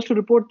was the first to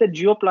report that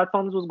Geo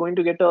Platforms was going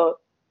to get a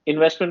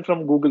investment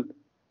from Google?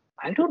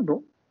 I don't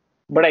know.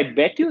 But I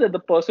bet you that the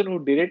person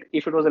who did it,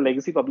 if it was a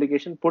legacy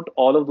publication, put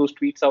all of those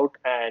tweets out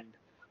and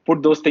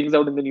put those things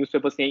out in the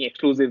newspaper saying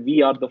exclusive,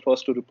 we are the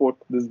first to report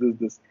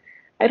this.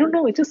 I don't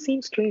know. It just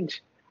seems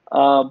strange.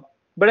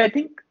 But I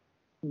think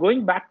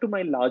going back to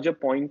my larger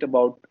point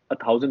about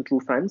 1,000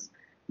 true fans,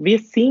 we are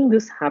seeing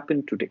this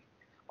happen today.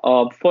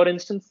 For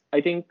instance,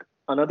 I think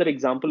another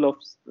example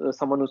of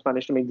someone who's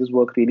managed to make this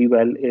work really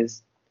well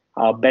is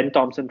Ben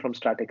Thompson from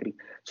Stratechery.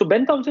 So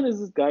Ben Thompson is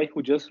this guy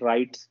who just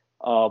writes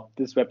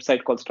this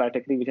website called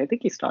Stratechery, which I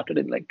think he started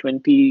in like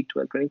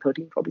 2012,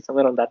 2013, probably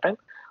somewhere around that time.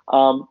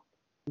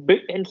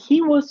 And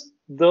he was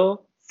the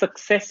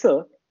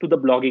successor to the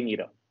blogging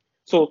era.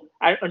 So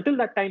until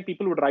that time,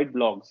 people would write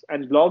blogs,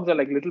 and blogs are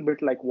like a little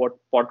bit like what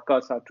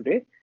podcasts are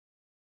today.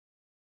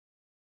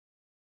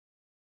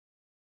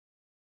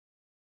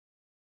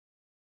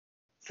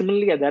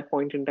 Similarly, at that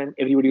point in time,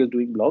 everybody was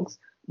doing blogs,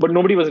 but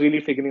nobody was really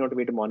figuring out a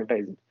way to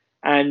monetize it.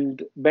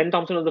 And Ben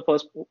Thompson was the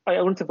first,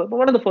 I wouldn't say first, but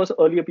one of the first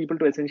earlier people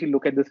to essentially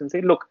look at this and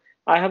say, look,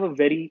 I have a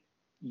very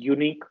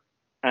unique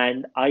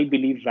and I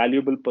believe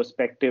valuable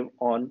perspective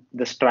on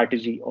the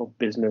strategy of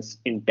business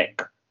in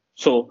tech.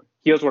 So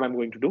here's what I'm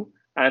going to do.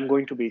 I'm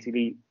going to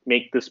basically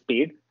make this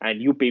paid,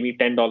 and you pay me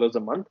 $10 a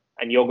month,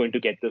 and you're going to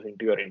get this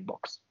into your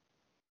inbox.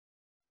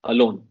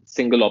 Alone,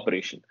 single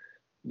operation.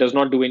 Does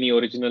not do any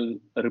original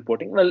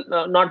reporting. Well,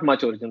 not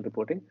much original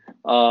reporting.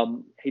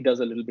 He does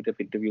a little bit of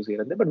interviews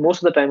here and there, but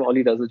most of the time, all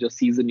he does is just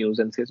sees the news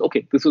and says,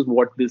 okay, this is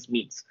what this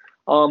means.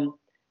 And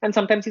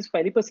sometimes he's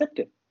fairly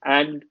perceptive.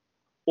 And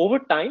over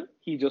time,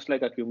 he just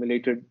like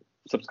accumulated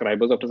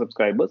subscribers after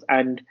subscribers.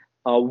 And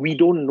we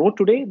don't know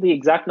today the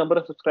exact number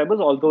of subscribers,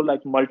 although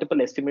like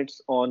multiple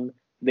estimates on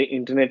the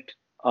internet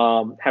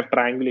have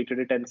triangulated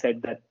it and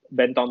said that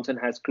Ben Thompson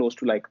has close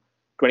to like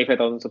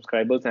 25,000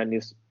 subscribers and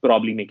is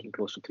probably making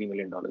close to $3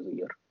 million a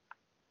year.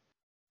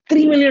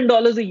 $3 million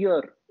a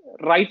year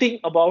writing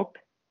about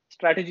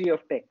strategy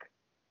of tech,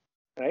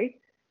 right?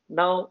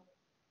 Now,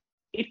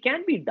 it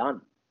can be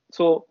done.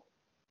 So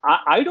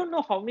I don't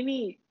know how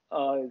many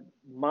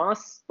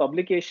mass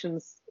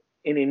publications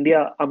in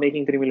India are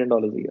making $3 million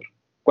a year,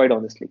 quite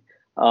honestly.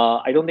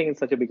 I don't think it's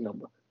such a big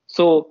number.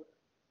 So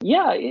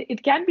yeah,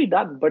 it can be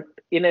done. But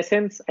in a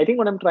sense, I think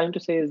what I'm trying to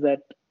say is that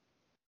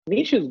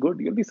niche is good.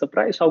 You'll be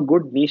surprised how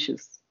good niche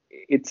is.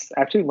 It's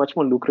actually much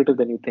more lucrative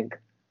than you think.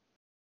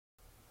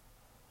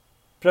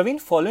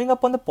 Praveen, following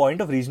up on the point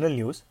of regional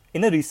news,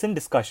 in a recent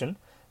discussion,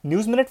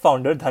 NewsMinute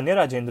founder Dhanya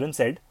Rajendran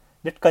said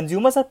that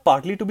consumers are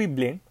partly to be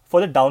blamed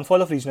for the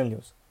downfall of regional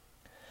news.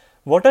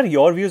 What are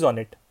your views on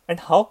it, and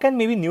how can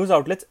maybe news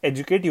outlets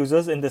educate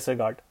users in this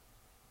regard?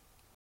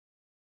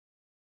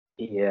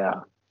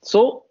 Yeah.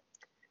 So,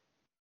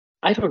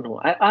 I don't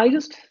know. I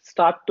just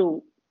start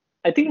to,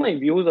 I think my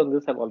views on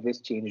this have always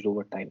changed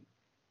over time.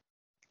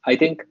 I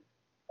think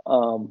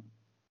one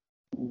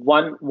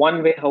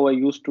way how I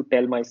used to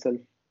tell myself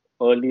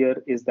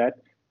earlier is that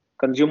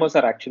consumers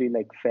are actually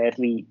like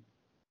fairly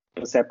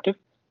perceptive,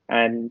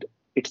 and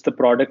it's the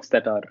products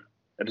that are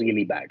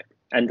really bad.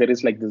 And there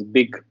is like this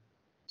big,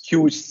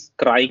 huge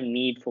crying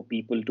need for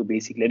people to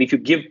basically, and if you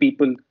give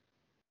people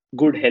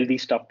good, healthy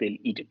stuff, they'll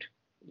eat it.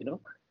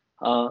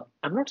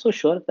 I'm not so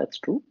sure if that's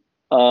true.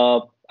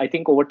 I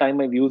think over time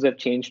my views have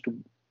changed to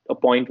a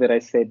point where I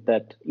said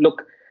that,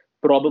 look,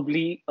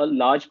 probably a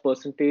large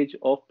percentage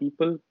of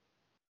people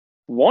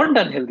want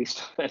unhealthy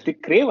stuff and they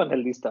crave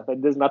unhealthy stuff,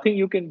 and there's nothing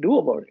you can do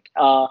about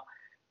it.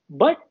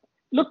 But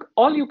Look,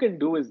 all you can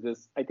do is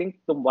this. I think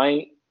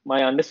my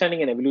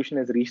understanding and evolution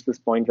has reached this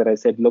point where I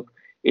said, look,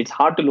 it's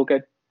hard to look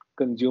at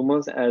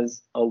consumers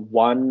as a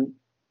one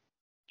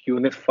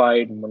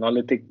unified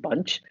monolithic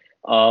bunch.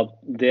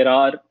 There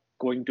are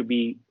going to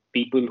be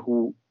people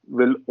who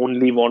will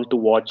only want to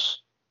watch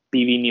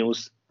TV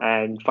news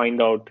and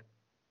find out,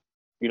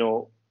 you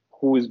know,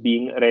 who is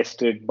being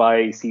arrested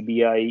by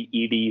CBI,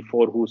 ED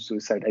for whose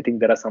suicide. I think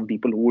there are some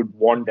people who would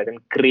want that and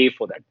crave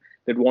for that.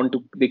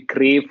 They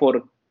crave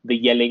for the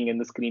yelling and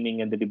the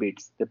screaming and the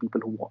debates. The people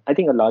who want, I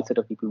think a large set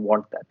of people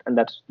want that, and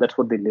that's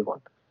what they live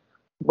on.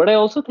 But I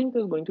also think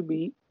there's going to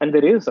be, and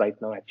there is right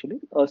now actually,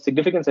 a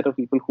significant set of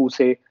people who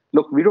say,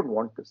 look, we don't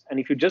want this. And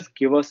if you just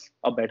give us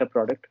a better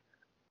product,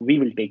 we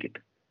will take it.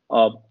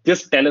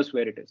 Just tell us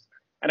where it is.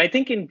 And I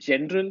think in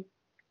general,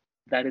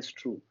 that is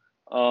true.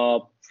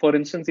 For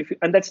instance, if you,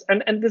 and that's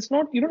and it's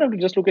not, you don't have to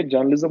just look at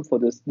journalism for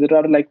this. There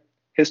are like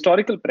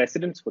historical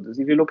precedents for this.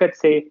 If you look at,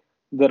 say,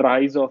 the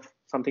rise of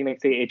something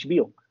like, say,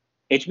 HBO.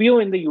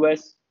 HBO in the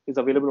US is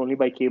available only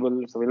by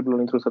cable, it's available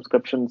only through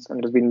subscriptions, and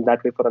it has been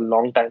that way for a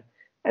long time.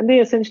 And they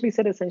essentially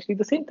said essentially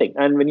the same thing.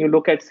 And when you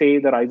look at, say,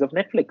 the rise of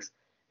Netflix,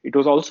 it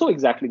was also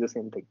exactly the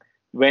same thing.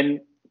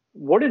 When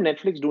what did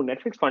Netflix do?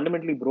 Netflix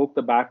fundamentally broke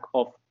the back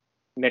of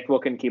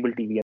network and cable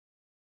TV.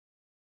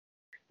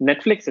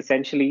 Netflix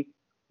essentially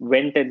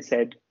went and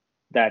said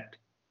that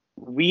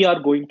we are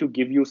going to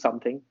give you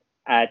something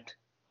at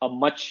a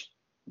much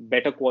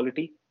better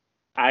quality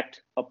at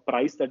a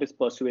price that is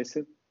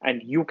persuasive,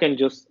 and you can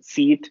just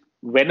see it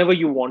whenever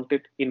you want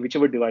it in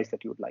whichever device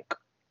that you would like.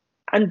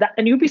 And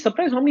you'd be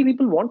surprised how many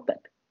people want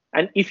that.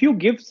 And if you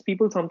give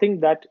people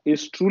something that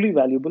is truly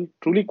valuable,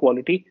 truly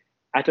quality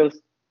at a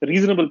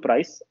reasonable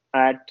price,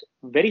 at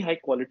very high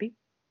quality,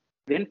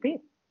 they'll pay.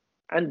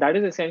 And that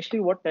is essentially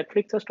what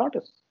Netflix has taught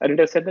us, and it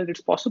has said that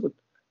it's possible.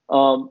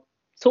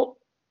 So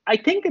I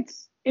think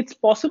it's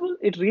possible.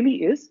 It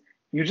really is.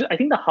 I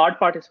think the hard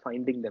part is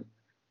finding them.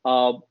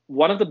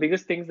 One of the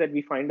biggest things that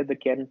we find at the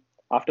Ken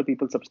after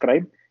people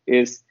subscribe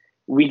is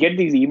we get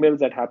these emails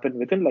that happen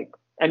within like,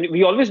 and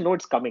we always know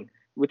it's coming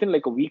within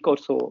like a week or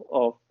so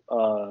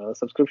of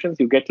subscriptions.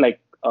 You get like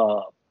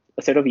a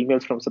set of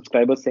emails from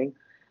subscribers saying,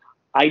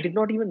 I did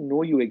not even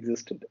know you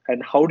existed.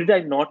 And how did I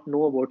not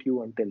know about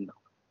you until now?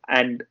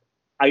 And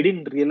I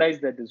didn't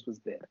realize that this was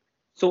there.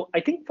 So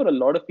I think for a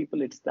lot of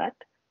people, it's that.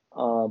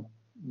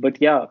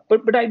 But yeah,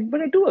 but I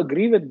do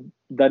agree with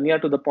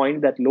Danya to the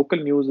point that local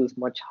news is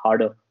much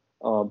harder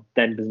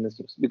than business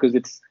news, because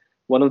it's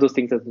one of those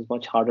things that is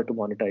much harder to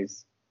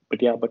monetize.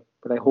 But yeah, but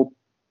I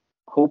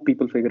hope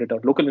people figure it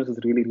out. Local news is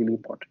really, really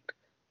important.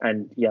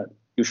 And yeah,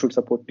 you should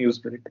support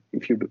Newsbeat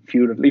if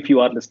you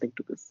are listening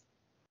to this.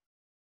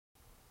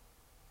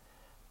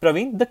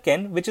 Praveen, the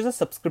Ken, which is a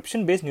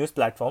subscription-based news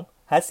platform,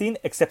 has seen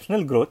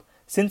exceptional growth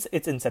since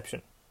its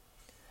inception.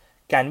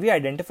 Can we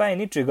identify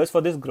any triggers for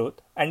this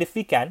growth? And if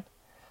we can,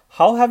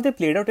 how have they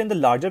played out in the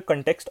larger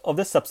context of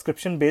the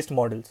subscription-based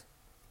models?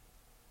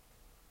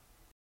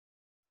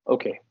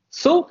 Okay,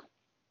 so,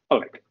 all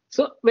right.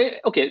 So,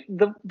 okay,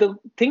 the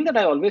thing that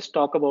I always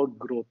talk about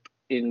growth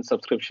in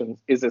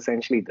subscriptions is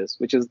essentially this,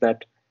 which is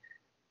that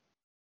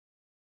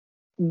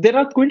there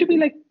are going to be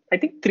like, I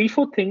think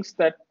 3-4 things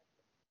that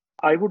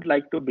I would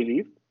like to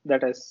believe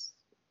that has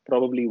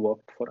probably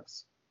worked for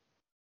us.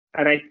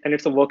 And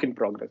it's a work in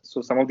progress.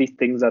 So some of these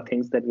things are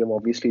things that we have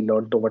obviously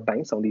learned over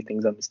time. Some of these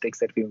things are mistakes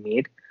that we've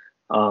made.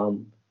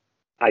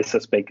 I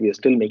suspect we are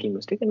still making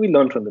mistakes, and we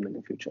learn from them in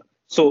the future.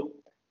 So,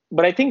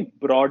 but I think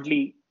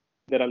broadly,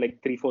 there are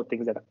like 3-4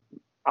 things that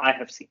I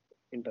have seen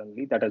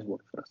internally that has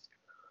worked for us,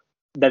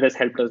 that has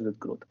helped us with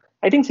growth.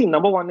 I think, see,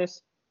 number one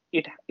is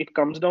it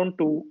comes down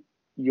to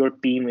your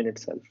team in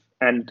itself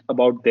and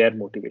about their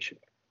motivation.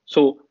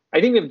 So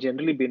I think we've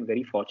generally been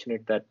very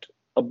fortunate that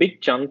a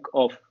big chunk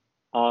of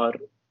our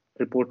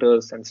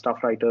reporters and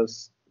staff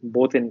writers,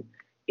 both in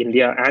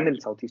India and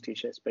in Southeast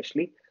Asia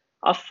especially,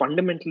 are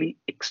fundamentally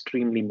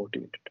extremely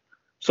motivated.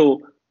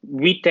 So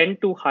we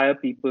tend to hire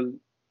people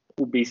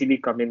who basically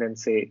come in and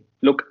say,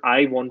 look,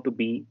 I want to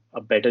be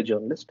a better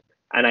journalist,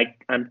 and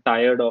I'm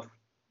tired of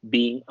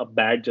being a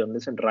bad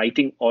journalist and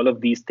writing all of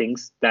these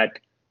things that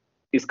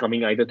is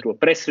coming either through a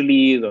press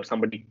release or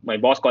somebody, my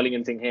boss calling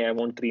and saying, hey, I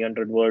want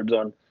 300 words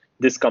on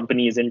this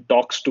company is in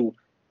talks to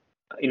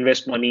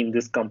invest money in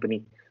this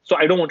company. So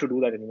I don't want to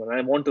do that anymore.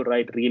 I want to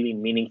write really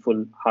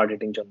meaningful,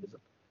 hard-hitting journalism.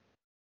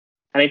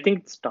 And I think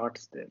it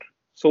starts there.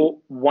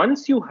 So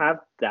once you have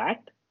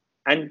that,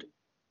 and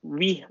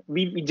we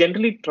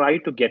generally try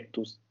to get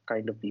those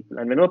kind of people.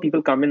 And whenever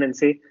people come in and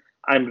say,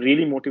 I'm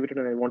really motivated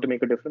and I want to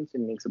make a difference,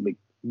 it makes a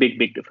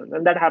big difference.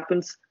 And that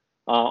happens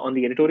on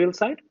the editorial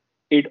side.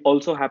 It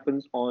also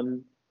happens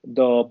on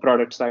the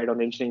product side, on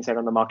the engineering side,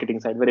 on the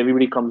marketing side, where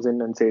everybody comes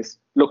in and says,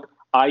 look,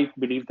 I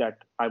believe that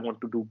I want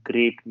to do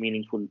great,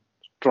 meaningful,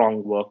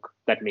 strong work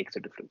that makes a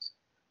difference.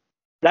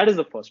 That is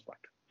the first part.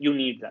 You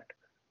need that.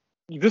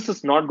 This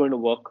is not going to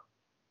work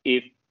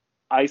if,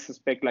 I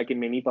suspect, like in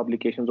many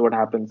publications, what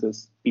happens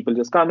is people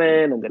just come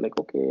in and they're like,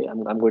 okay,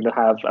 I'm going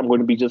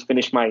to be just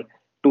finish my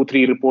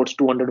 2-3 reports,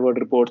 200-word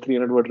reports,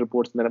 300-word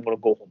reports, and then I'm going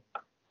to go home.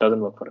 doesn't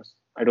work for us.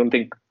 I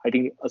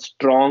think a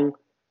strong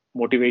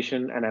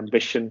motivation and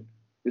ambition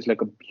is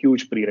like a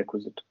huge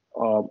prerequisite.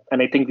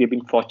 And I think we've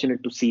been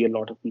fortunate to see a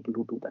lot of people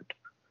who do that.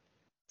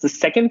 The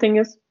second thing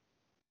is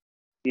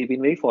we've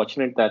been very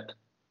fortunate that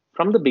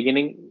from the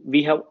beginning,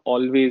 we have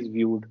always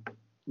viewed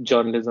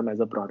journalism as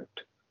a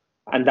product.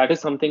 And that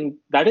is something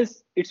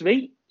that's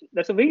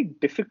a very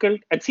difficult,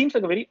 it seems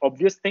like a very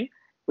obvious thing,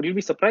 but you'll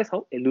be surprised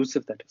how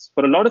elusive that is.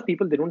 For a lot of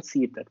people, they don't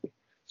see it that way.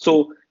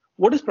 So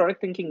what does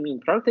product thinking mean?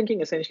 Product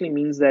thinking essentially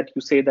means that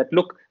you say that,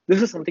 look,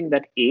 this is something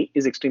that A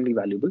is extremely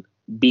valuable.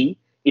 B,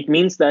 it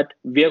means that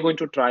we are going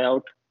to try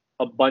out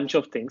a bunch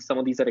of things. Some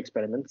of these are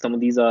experiments. Some of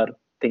these are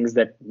things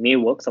that may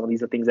work. Some of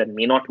these are things that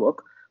may not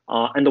work.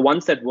 And the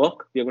ones that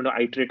work, we are going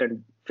to iterate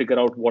and figure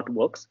out what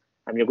works.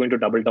 And we're going to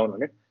double down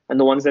on it. And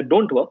the ones that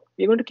don't work,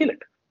 we're going to kill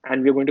it.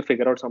 And we're going to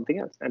figure out something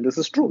else. And this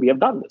is true. We have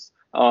done this.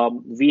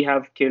 We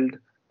have killed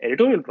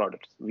editorial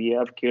products. We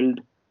have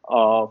killed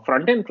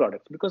front-end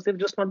products because they've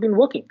just not been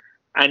working.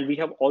 And we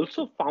have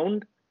also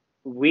found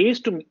ways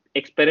to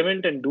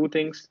experiment and do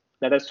things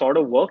that have sort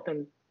of worked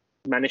and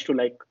managed to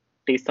like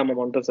taste some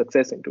amount of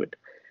success into it.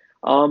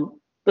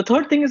 The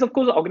third thing is, of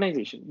course,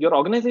 organization. Your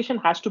organization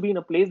has to be in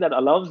a place that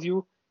allows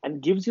you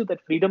and gives you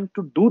that freedom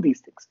to do these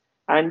things.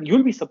 And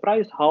you'll be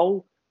surprised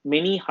how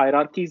many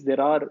hierarchies there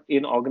are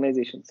in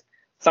organizations.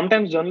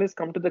 Sometimes journalists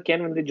come to the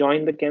Ken, when they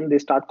join the Ken, they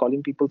start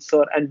calling people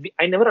sir. And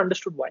I never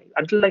understood why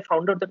until I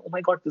found out that, oh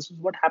my God, this is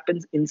what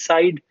happens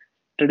inside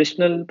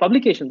traditional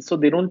publications. So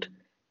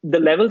the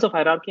levels of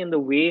hierarchy and the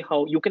way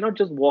how you cannot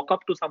just walk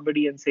up to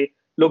somebody and say,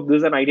 look, this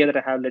is an idea that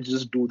I have, let's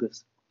just do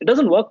this. It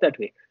doesn't work that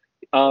way.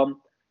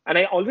 And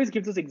I always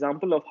give this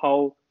example of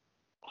how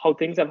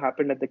things have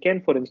happened at the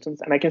Ken, for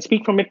instance, and I can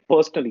speak from it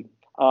personally.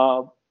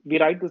 We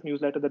write this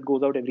newsletter that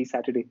goes out every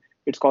Saturday.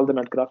 It's called the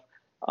Nutgraph.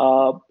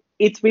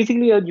 It's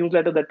basically a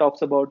newsletter that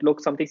talks about,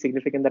 look, something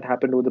significant that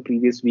happened over the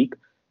previous week.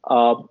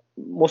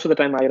 Most of the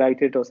time I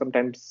write it, or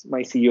sometimes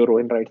my CEO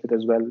Rohan writes it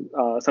as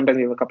well. Sometimes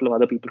we have a couple of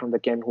other people from the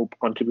Ken who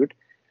contribute.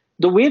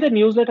 The way the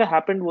newsletter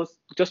happened was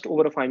just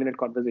over a 5-minute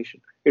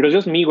conversation. It was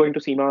just me going to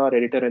Seema, our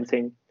editor, and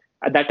saying,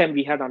 at that time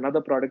we had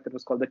another product that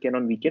was called the Ken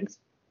on Weekends,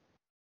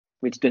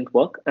 which didn't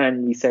work.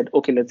 And we said,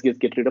 okay, let's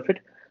get rid of it.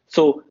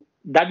 So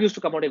that used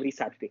to come out every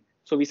Saturday.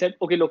 So we said,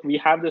 okay, look, we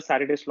have the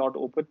Saturday slot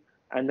open.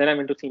 And then I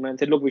went to Seema and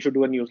said, look, we should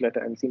do a newsletter.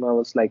 And Seema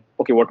was like,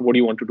 okay, what do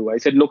you want to do? I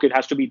said, look, it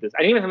has to be this.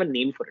 I didn't even have a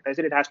name for it. I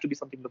said, it has to be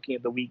something looking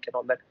at the week and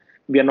all that.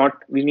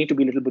 We need to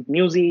be a little bit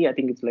newsy. I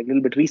think it's like a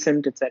little bit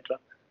recent, etc.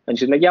 And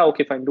she's like, yeah,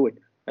 okay, fine, do it.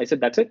 I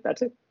said, that's it.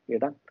 We're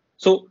done.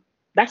 So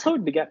that's how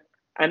it began.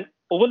 And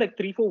over like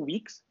 3-4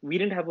 weeks, we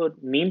didn't have a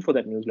name for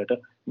that newsletter.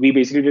 We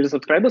basically did a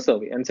subscriber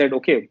survey and said,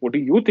 okay, what do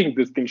you think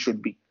this thing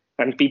should be?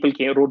 And people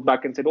wrote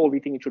back and said, oh, we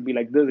think it should be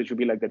like this, it should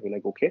be like that. We're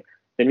like, okay.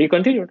 Then we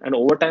continued. And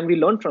over time, we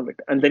learned from it.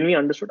 And then we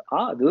understood,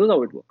 this is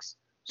how it works.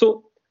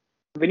 So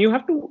when you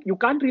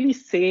can't really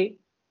say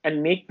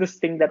and make this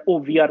thing that, oh,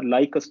 we are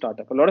like a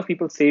startup. A lot of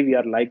people say we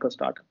are like a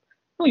startup.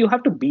 No, you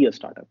have to be a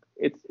startup.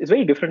 It's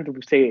very different to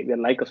say we are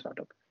like a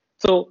startup.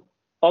 So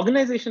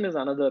organization is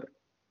another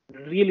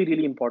really,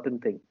 really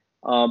important thing.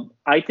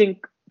 I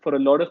think for a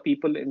lot of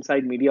people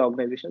inside media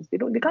organizations, they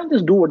can't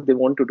just do what they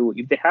want to do.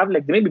 If they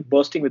may be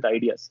bursting with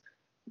ideas.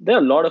 There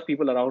are a lot of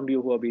people around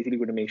you who are basically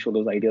going to make sure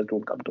those ideas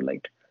don't come to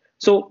light.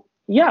 So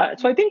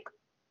I think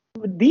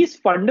with these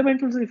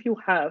fundamentals, if you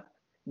have,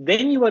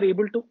 then you are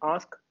able to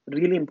ask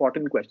really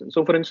important questions.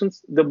 So for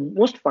instance, the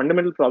most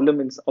fundamental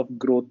problem of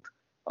growth,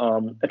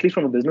 at least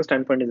from a business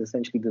standpoint, is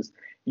essentially this.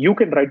 You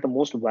can write the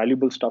most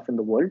valuable stuff in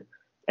the world,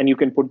 and you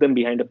can put them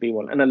behind a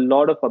paywall. And a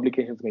lot of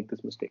publications make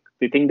this mistake.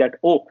 They think that,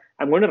 oh,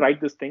 I'm going to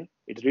write this thing.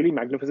 It's really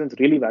magnificent, it's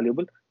really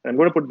valuable. And I'm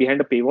going to put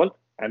behind a paywall.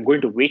 I'm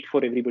going to wait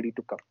for everybody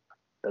to come.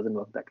 It doesn't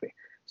work that way.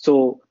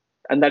 So,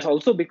 and that's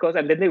also because,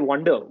 and then they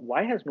wonder,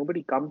 why has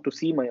nobody come to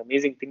see my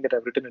amazing thing that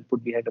I've written and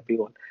put behind a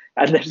paywall?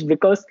 And that's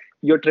because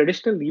your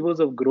traditional levers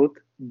of growth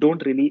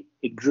don't really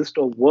exist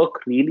or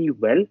work really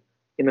well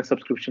in a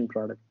subscription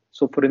product.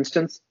 So for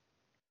instance,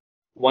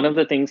 what are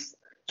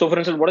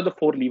the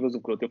 4 levers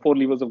of growth? The 4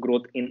 levers of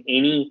growth in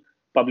any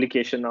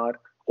publication are,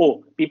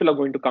 people are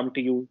going to come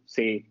to you,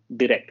 say,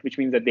 direct, which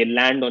means that they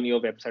land on your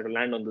website or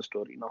land on the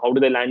story. Now, how do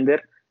they land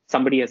there?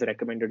 Somebody has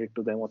recommended it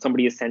to them, or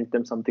somebody has sent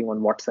them something on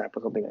WhatsApp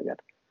or something like that.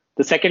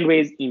 The second way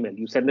is email.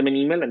 You send them an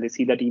email and they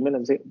see that email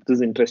and say, this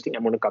is interesting,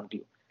 I'm going to come to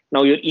you.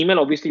 Now, your email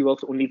obviously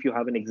works only if you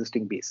have an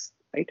existing base,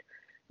 right?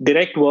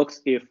 Direct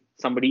works if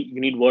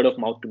you need word of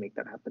mouth to make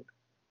that happen.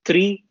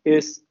 3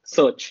 is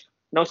search.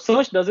 Now,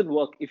 search doesn't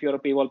work if you're a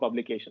paywall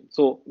publication.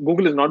 So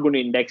Google is not going to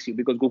index you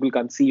because Google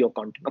can't see your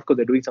content. Of course,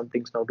 they're doing some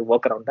things now to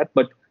work around that,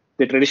 but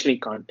they traditionally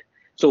can't.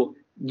 So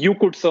you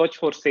could search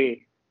for,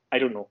 say, I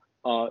don't know,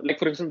 like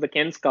for instance, the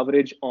Ken's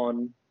coverage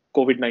on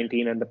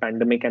COVID-19 and the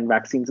pandemic and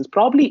vaccines is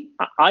probably,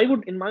 I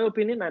would, in my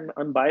opinion, and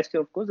I'm biased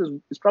here, of course,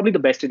 is probably the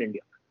best in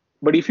India.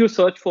 But if you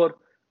search for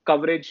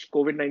coverage,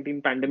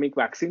 COVID-19 pandemic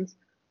vaccines,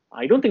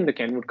 I don't think the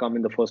Ken would come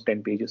in the first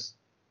 10 pages,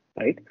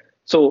 right?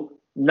 So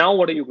now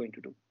what are you going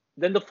to do?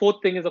 Then the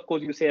fourth thing is, of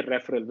course, you say a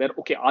referral where,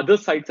 okay, other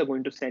sites are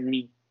going to send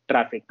me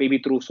traffic, maybe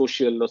through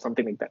social or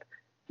something like that.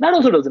 That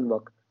also doesn't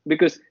work,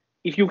 because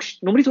if you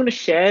nobody's going to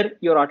share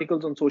your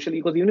articles on social,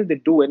 because even if they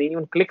do and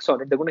anyone clicks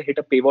on it, they're going to hit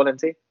a paywall and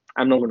say,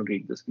 I'm not going to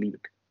read this, leave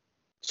it.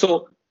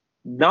 So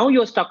now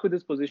you're stuck with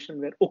this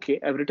position where, okay,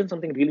 I've written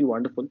something really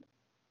wonderful.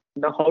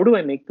 Now, how do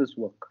I make this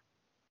work?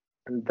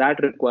 And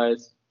that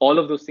requires all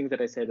of those things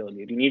that I said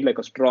earlier. You need like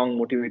a strong,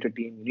 motivated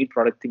team, you need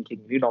product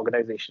thinking, you need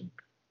organization.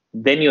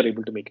 Then you're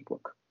able to make it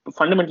work. But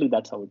fundamentally,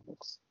 that's how it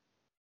works.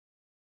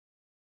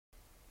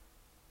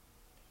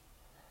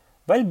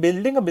 While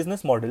building a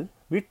business model,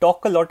 we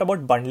talk a lot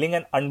about bundling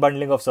and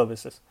unbundling of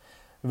services.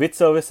 Which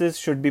services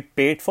should be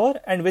paid for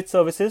and which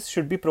services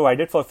should be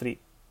provided for free.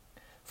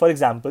 For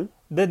example,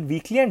 the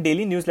weekly and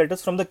daily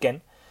newsletters from the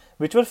Ken,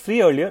 which were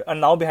free earlier, are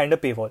now behind a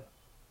paywall.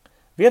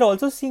 We are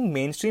also seeing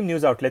mainstream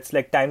news outlets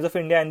like Times of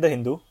India and The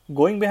Hindu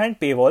going behind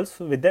paywalls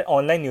with their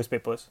online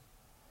newspapers.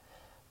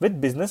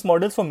 With business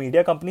models for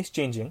media companies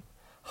changing,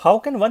 how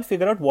can one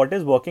figure out what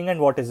is working and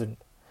what isn't?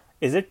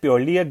 Is it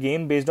purely a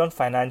game based on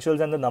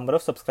financials and the number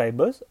of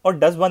subscribers, or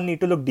does one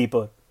need to look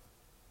deeper?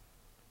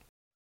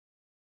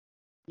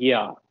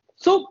 Yeah.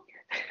 So,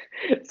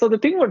 so the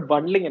thing about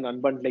bundling and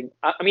unbundling,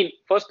 I mean,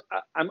 first,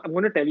 I'm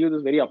going to tell you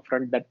this very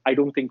upfront that I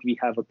don't think we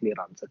have a clear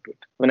answer to it.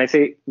 When I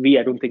say we,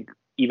 I don't think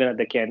even at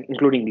the Can,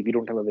 including me, we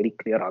don't have a very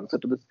clear answer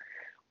to this.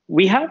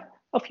 We have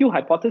a few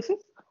hypotheses.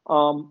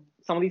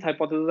 Some of these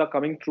hypotheses are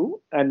coming true,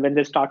 and when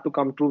they start to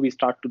come true, we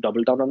start to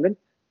double down on them.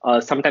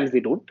 Sometimes they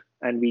don't,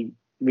 and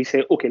we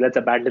say, okay, let's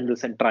abandon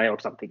this and try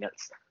out something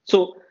else.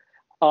 So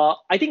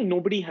I think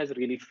nobody has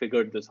really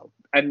figured this out.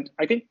 And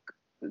I think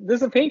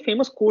there's a very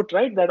famous quote,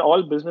 right, that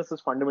all business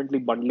is fundamentally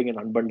bundling and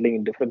unbundling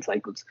in different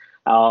cycles,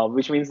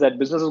 which means that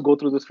businesses go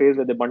through this phase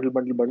where they bundle,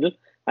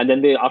 and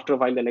then they, after a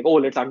while, they're like, oh,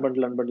 let's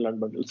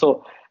unbundle.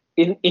 So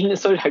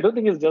so I don't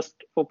think it's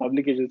just for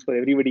publications, for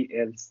everybody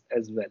else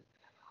as well.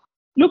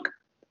 Look,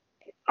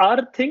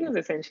 our thing is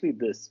essentially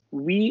this.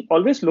 We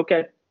always look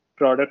at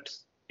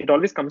products. It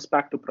always comes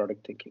back to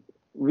product thinking.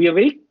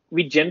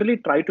 We generally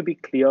try to be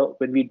clear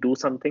when we do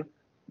something,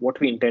 what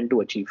we intend to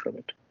achieve from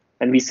it.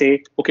 And we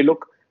say, okay,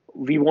 look,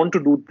 we want to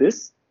do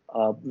this.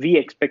 We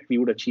expect we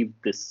would achieve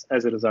this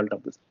as a result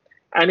of this.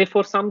 And if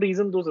for some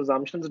reason those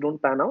assumptions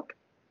don't pan out,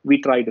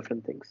 we try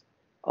different things.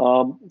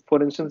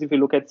 For instance, if you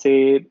look at,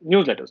 say,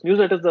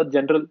 newsletters are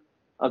general.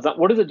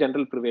 What is the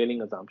general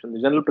prevailing assumption?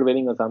 The general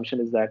prevailing assumption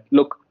is that,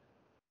 look,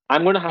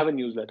 I'm going to have a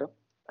newsletter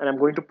and I'm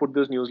going to put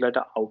this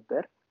newsletter out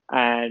there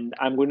and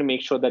I'm going to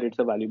make sure that it's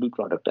a valuable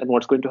product. And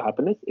what's going to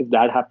happen is, if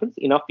that happens,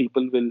 enough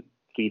people will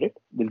read it.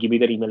 They'll give me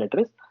their email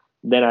address.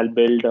 Then I'll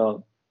build a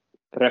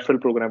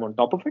referral program on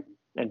top of it,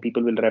 and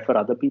people will refer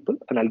other people,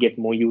 and I'll get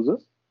more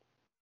users.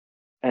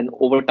 And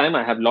over time,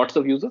 I have lots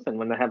of users. And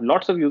when I have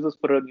lots of users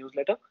for a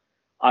newsletter,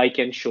 I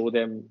can show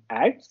them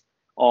ads,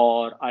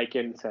 or I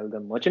can sell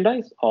them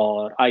merchandise,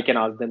 or I can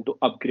ask them to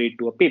upgrade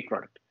to a paid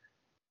product.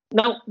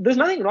 Now, there's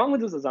nothing wrong with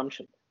this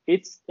assumption.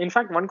 It's, in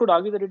fact, one could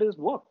argue that it has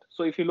worked.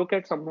 So if you look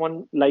at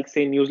someone like,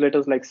 say,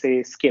 newsletters like,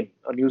 say, Skim,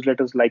 or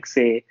newsletters like,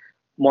 say,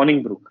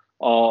 Morning Brew,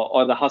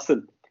 or The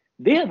Hustle,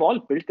 they have all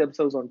built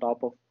themselves on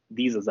top of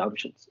these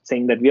assumptions,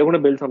 saying that we are going to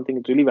build something,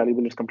 it's really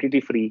valuable, it's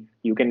completely free,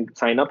 you can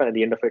sign up, and at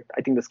the end of it,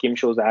 I think the Skim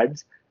shows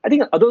ads. I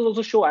think others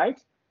also show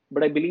ads,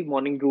 but I believe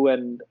Morning Brew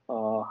and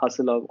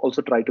Hustle have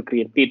also tried to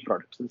create paid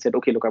products and said,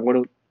 okay, look, I'm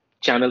going to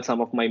channel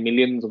some of my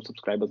millions of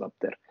subscribers up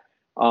there,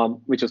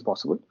 which is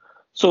possible.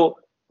 So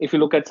if you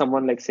look at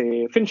someone like,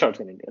 say, FinShots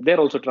in India, they're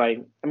also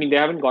trying. I mean, they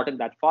haven't gotten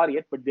that far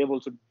yet, but they've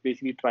also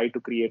basically tried to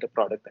create a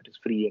product that is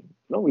free, and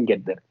we'll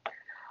get there.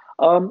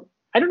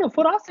 I don't know.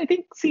 For us, I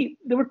think, see,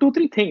 there were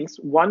 2-3 things.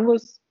 One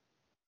was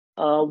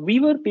we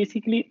were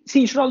basically,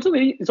 see, it's also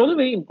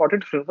very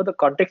important to remember the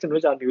context in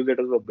which our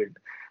newsletters were built.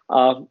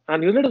 Our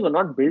newsletters were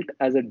not built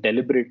as a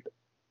deliberate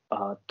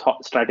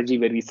strategy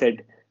where we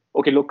said,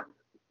 okay, look,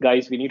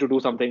 guys, we need to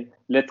do something.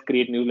 Let's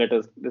create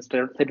newsletters. Let's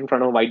sit in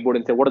front of a whiteboard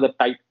and say, what are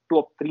the 2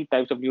 or 3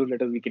 types of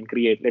newsletters we can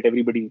create? Let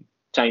everybody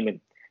chime in.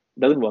 It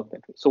doesn't work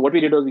that way. So what we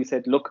did was we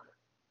said, look,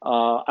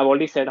 I've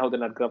already said how the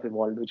nut graph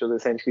evolved, which was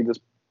essentially this.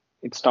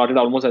 It started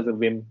almost as a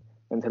whim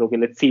and said, okay,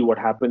 let's see what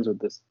happens with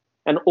this.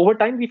 And over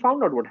time, we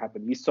found out what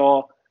happened. We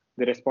saw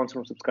the response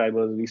from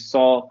subscribers. We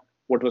saw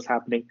what was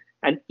happening.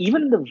 And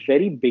even in the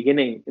very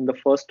beginning, in the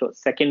first or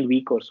second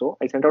week or so,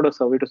 I sent out a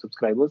survey to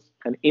subscribers.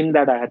 And in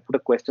that, I had put a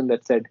question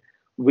that said,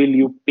 will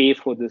you pay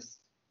for this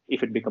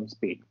if it becomes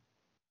paid?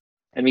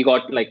 And we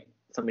got like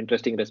some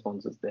interesting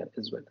responses there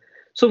as well.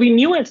 So we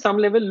knew at some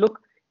level,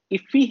 look,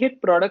 if we hit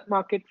product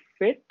market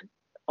fit,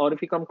 or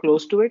if we come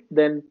close to it,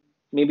 then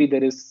maybe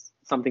there is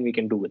something we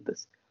can do with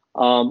this.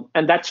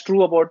 And that's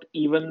true about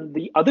even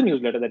the other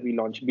newsletter that we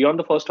launched. Beyond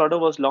the First Order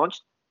was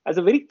launched as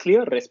a very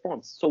clear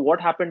response. So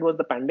what happened was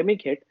the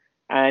pandemic hit,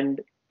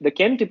 and the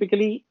Ken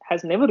typically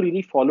has never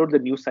really followed the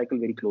news cycle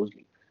very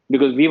closely,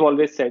 because we've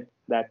always said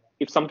that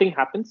if something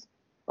happens,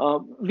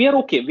 we are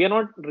okay. We are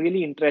not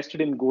really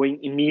interested in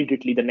going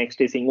immediately the next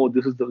day saying, oh,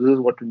 this is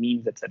what it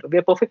means, etc. We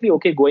are perfectly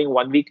okay going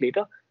 1 week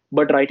later,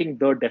 but writing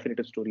the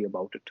definitive story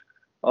about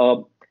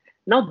it.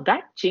 Now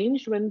that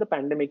changed when the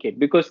pandemic hit,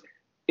 because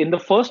in the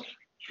first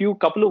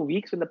couple of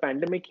weeks when the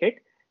pandemic hit,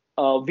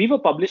 we were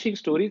publishing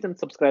stories and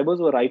subscribers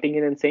were writing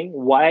in and saying,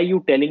 why are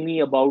you telling me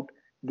about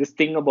this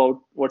thing about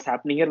what's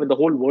happening here when the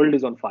whole world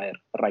is on fire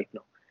right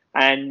now?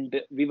 And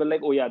we were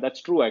like, oh yeah,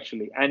 that's true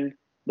actually. And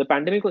the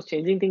pandemic was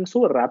changing things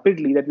so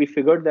rapidly that we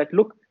figured that,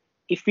 look,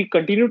 if we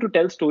continue to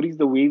tell stories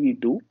the way we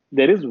do,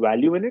 there is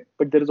value in it,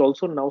 but there is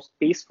also now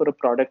space for a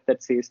product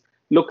that says,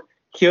 look,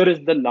 here is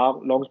the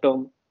long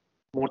term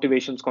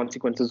motivations,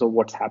 consequences of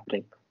what's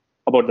happening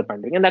about the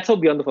pandemic. And that's how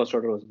Beyond the First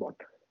Order was born.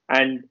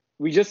 And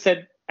we just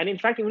said, and in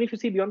fact, even if you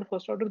see Beyond the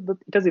First Order,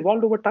 it has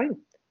evolved over time.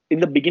 In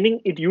the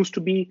beginning, it used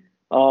to be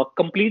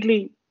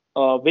completely,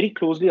 very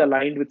closely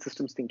aligned with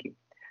systems thinking.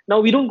 Now,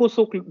 we don't go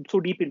so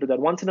deep into that.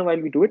 Once in a while,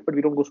 we do it, but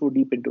we don't go so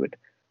deep into it.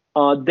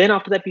 Then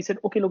after that, we said,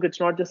 okay, look, it's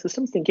not just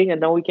systems thinking,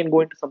 and now we can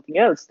go into something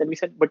else. Then we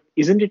said, but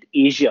isn't it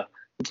Asia?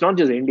 It's not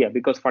just India,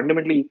 because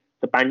fundamentally,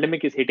 the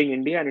pandemic is hitting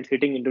India and it's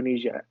hitting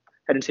Indonesia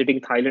and it's hitting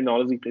Thailand,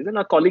 all of these places. And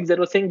our colleagues that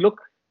were saying,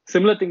 look,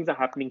 similar things are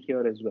happening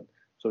here as well.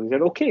 So we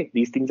said, okay,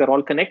 these things are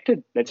all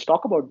connected. Let's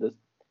talk about this.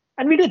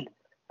 And we did.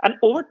 And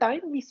over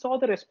time, we saw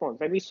the response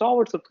and we saw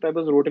what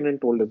subscribers wrote in and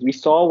told us. We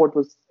saw what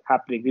was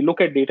happening. We look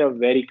at data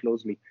very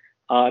closely,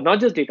 not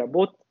just data,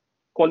 both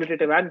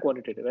qualitative and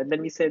quantitative. And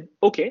then we said,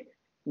 okay,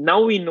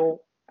 now we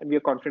know and we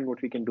are confident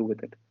what we can do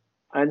with it.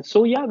 And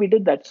so, yeah, we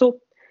did that. So,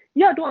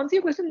 yeah, to answer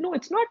your question, no,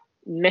 it's not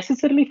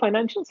necessarily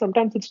financial.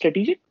 Sometimes it's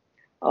strategic.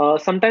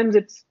 Sometimes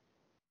it's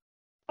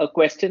a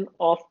question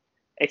of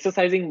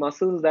exercising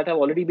muscles that have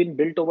already been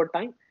built over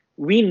time.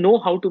 We know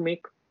how to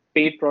make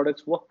paid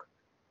products work.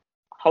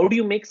 How do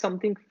you make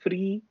something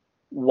free,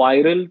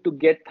 viral to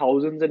get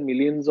thousands and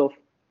millions of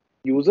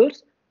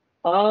users?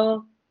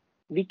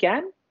 We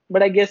can,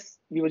 but I guess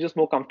we were just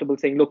more comfortable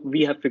saying, look,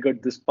 we have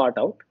figured this part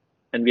out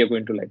and we are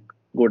going to like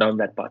go down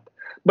that path.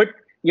 But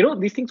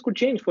these things could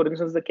change. For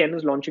instance, the Ken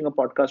is launching a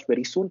podcast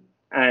very soon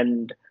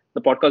and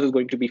the podcast is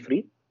going to be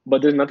free,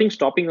 but there's nothing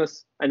stopping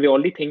us. And we're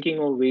already thinking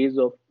of ways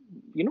of,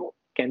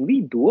 can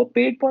we do a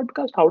paid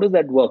podcast? How does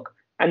that work?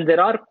 And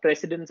there are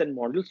precedents and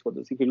models for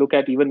this. If you look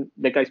at even,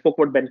 like I spoke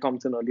about Ben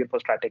Thompson earlier for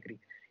Strategy.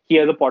 He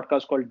has a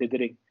podcast called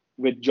Dithering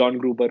with John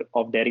Gruber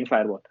of Daring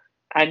Firewall.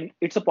 And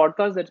it's a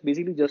podcast that's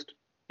basically just,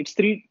 it's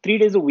three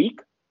days a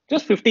week,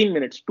 just 15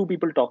 minutes, two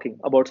people talking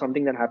about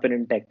something that happened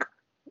in tech.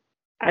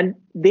 And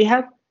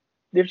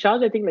they've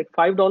charged, I think, like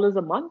 $5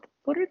 a month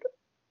for it.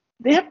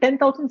 They have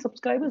 10,000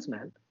 subscribers,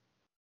 man.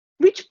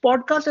 Which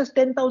podcast has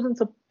 10,000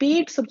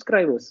 paid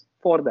subscribers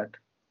for that?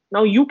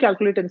 Now you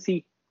calculate and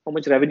see how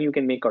much revenue you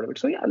can make out of it.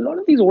 So yeah, a lot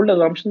of these old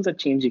assumptions are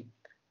changing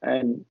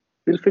and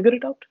we'll figure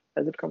it out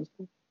as it comes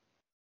through.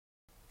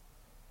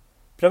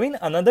 Praveen,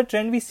 another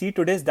trend we see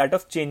today is that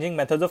of changing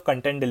methods of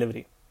content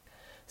delivery.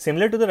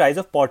 Similar to the rise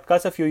of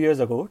podcasts a few years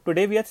ago,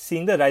 today we are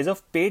seeing the rise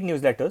of paid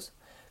newsletters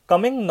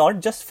coming not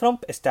just from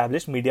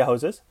established media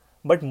houses,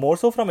 but more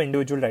so from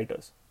individual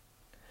writers.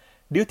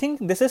 Do you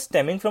think this is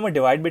stemming from a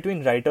divide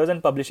between writers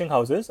and publishing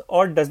houses,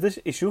 or does this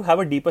issue have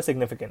a deeper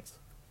significance?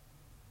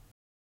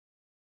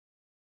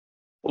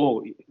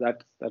 Oh,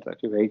 that's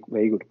actually a very,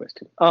 very good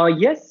question.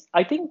 Yes,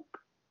 I think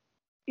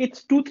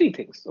it's 2-3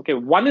 things. Okay,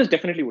 one is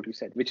definitely what you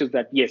said, which is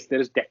that, yes, there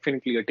is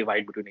definitely a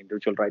divide between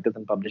individual writers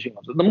and publishing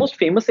houses. The most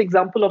famous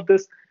example of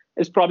this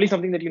is probably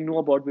something that you know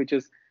about, which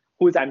is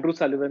who is Andrew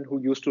Sullivan,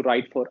 who used to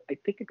write for, I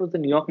think it was the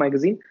New York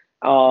Magazine.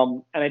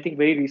 And I think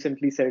very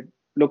recently said,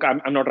 look,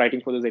 I'm not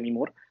writing for this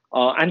anymore.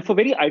 And for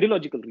very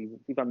ideological reasons,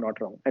 if I'm not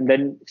wrong. And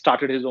then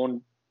started his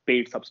own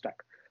paid Substack.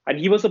 And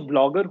he was a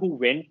blogger who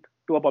went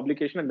to a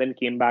publication and then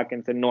came back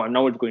and said, no,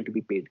 now it's going to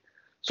be paid.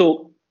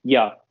 So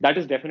yeah, that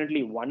is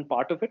definitely one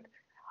part of it.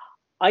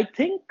 I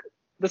think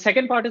the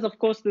second part is, of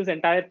course, this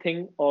entire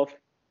thing of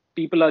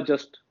people are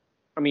just,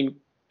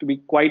 to be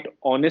quite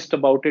honest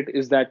about it,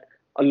 is that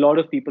a lot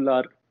of people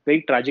are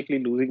very tragically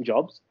losing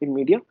jobs in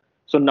media.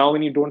 So now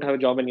when you don't have a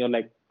job and you're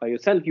like by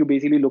yourself, you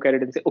basically look at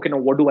it and say, okay, now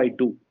what do I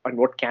do and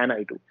what can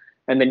I do?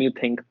 And then you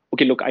think,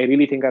 okay, look, I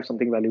really think I have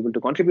something valuable to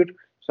contribute.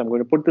 So I'm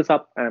going to put this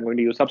up and I'm going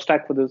to use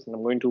Substack for this and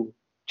I'm going to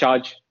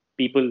charge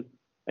people.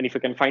 And if I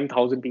can find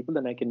 1,000 people,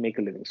 then I can make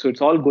a living. So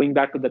it's all going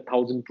back to the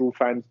 1,000 True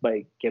Fans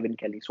by Kevin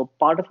Kelly. So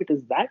part of it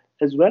is that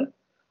as well.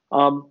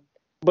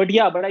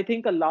 But I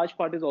think a large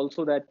part is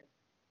also that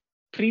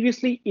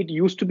previously it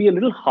used to be a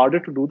little harder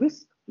to do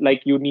this.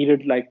 Like you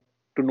needed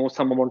to know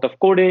some amount of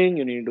coding,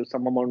 you need to do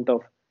some amount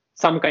of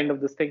some kind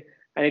of this thing.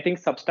 And I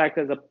think Substack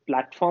as a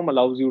platform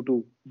allows you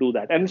to do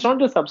that. And it's not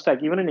just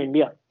Substack, even in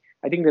India.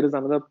 I think there is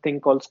another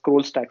thing called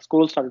Scrollstack.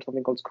 Scroll started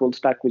something called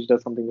Scrollstack, which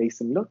does something very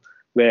similar,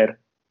 where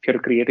if you're a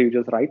creator, you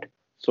just write.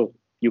 So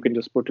you can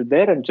just put it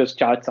there and just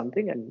charge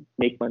something and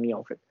make money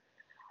off it.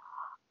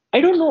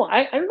 I don't know.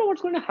 I don't know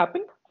what's going to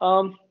happen.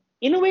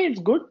 In a way, it's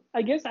good,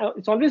 I guess.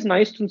 It's always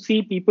nice to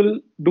see people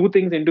do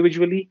things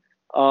individually.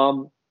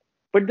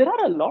 But there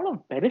are a lot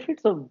of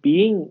benefits of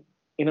being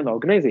in an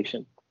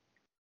organization.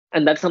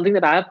 And that's something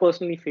that I have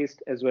personally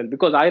faced as well,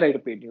 because I write a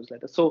paid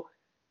newsletter. So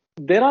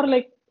there are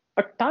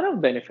a ton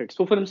of benefits.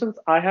 So for instance,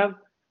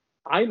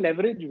 I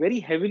leverage very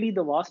heavily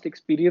the vast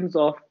experience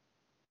of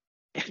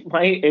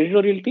my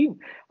editorial team.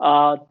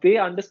 They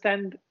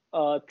understand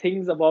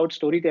things about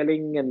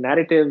storytelling and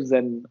narratives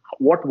and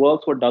what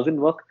works, what doesn't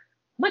work,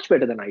 much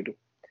better than I do.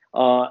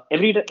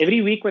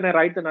 Every week when I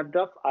write the nut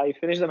draft, I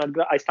finish the nut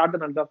draft. I start the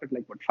nut draft at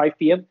like 5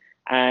 p.m.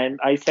 and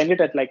I send it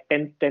at like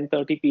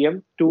 10:30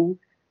 p.m. to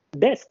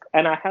desk,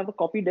 and I have a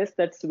copy desk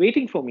that's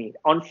waiting for me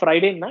on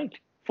Friday night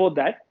for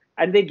that,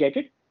 and they get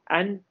it.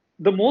 And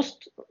the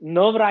most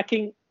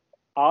nerve-wracking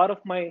hour of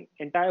my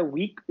entire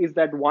week is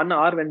that 1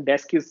 hour when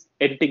desk is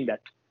editing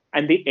that,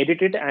 and they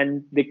edit it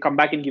and they come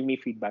back and give me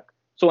feedback.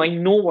 So I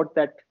know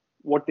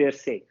what they're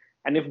saying.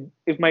 And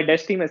if my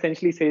desk team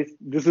essentially says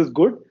this is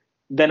good,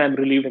 then I'm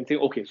relieved and say,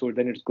 okay, so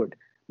then it's good.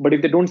 But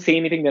if they don't say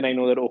anything, then I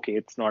know that, okay,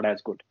 it's not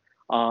as good.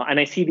 And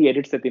I see the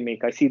edits that they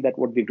make. I see that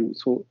what they do.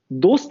 So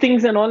those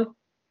things and all,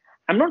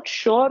 I'm not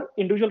sure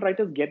individual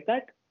writers get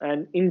that.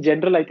 And in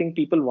general, I think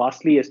people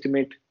vastly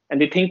estimate and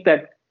they think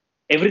that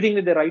everything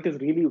that they write is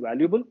really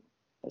valuable.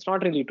 That's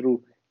not really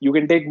true. You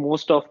can take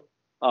most of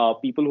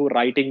people who are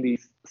writing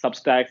these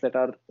substacks that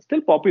are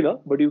still popular,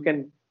 but you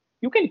can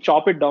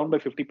chop it down by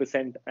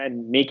 50%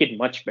 and make it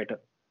much better,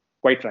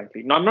 quite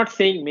frankly. Now, I'm not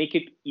saying make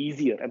it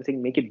easier. I'm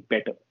saying make it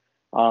better.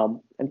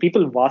 And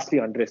people vastly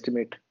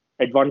underestimate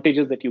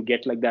advantages that you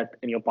get like that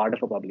when you're part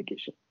of a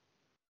publication.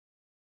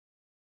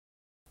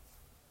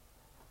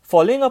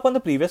 Following up on the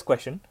previous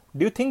question,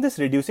 do you think this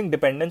reducing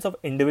dependence of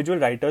individual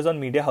writers on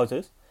media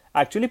houses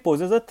actually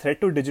poses a threat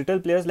to digital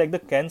players like the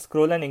Ken,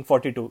 Scroll and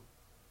Ink42?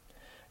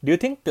 Do you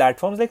think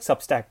platforms like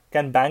Substack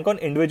can bank on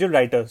individual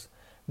writers,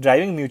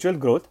 driving mutual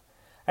growth,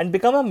 and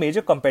become a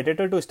major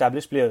competitor to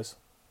established players?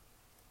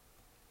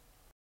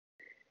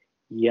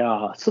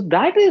 Yeah, so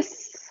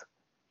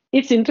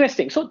it's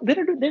interesting. So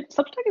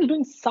Substack is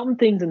doing some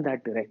things in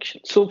that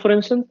direction. So for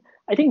instance,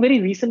 I think very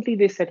recently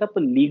they set up a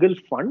legal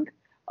fund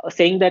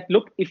saying that,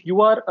 look, if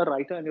you are a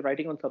writer and you're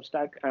writing on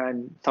Substack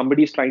and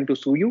somebody is trying to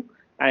sue you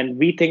and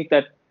we think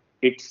that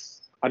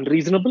it's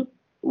unreasonable,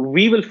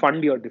 we will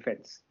fund your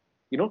defense,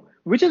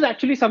 which is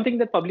actually something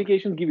that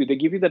publications give you. They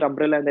give you that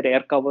umbrella and that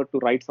air cover to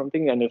write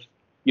something. And if,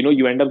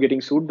 you end up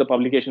getting sued, the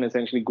publication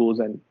essentially goes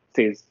and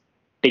takes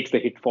the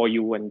hit for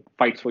you and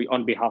fights for you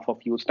on behalf of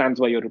you, stands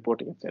by your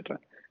reporting, etc.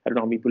 I don't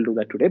know how people do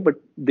that today, but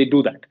they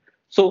do that.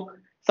 So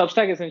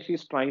Substack essentially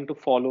is trying to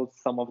follow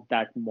some of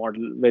that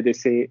model where they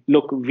say,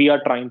 look, we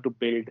are trying to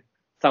build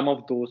some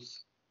of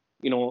those,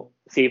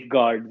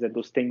 safeguards and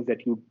those things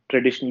that you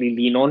traditionally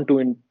lean on to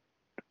in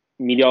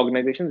media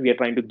organizations. We are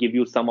trying to give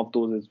you some of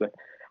those as well.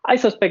 I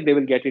suspect they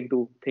will get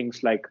into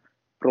things like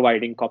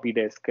providing copy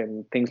desk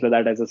and things like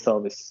that as a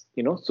service,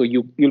 so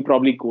you'll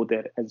probably go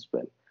there as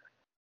well.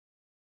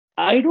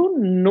 I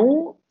don't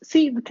know.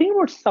 See, the thing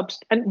about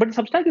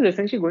Substack is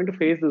essentially going to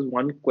face this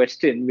one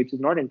question, which is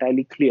not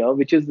entirely clear,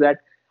 which is that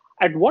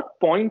at what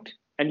point,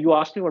 and you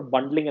asked me about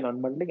bundling and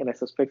unbundling, and I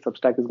suspect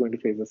Substack is going to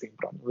face the same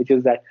problem, which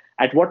is that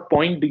at what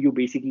point do you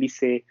basically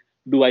say,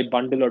 do I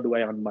bundle or do I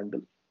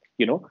unbundle?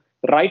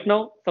 Right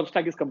now,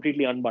 Substack is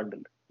completely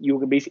unbundled.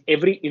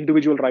 Every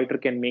individual writer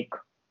can make,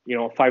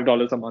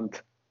 $5 a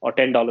month or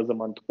 $10 a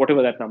month,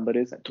 whatever that number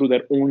is, through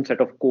their own set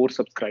of core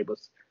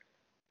subscribers.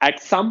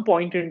 At some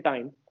point in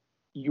time,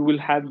 you will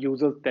have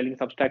users telling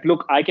Substack,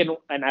 look,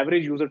 an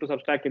average user to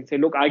Substack can say,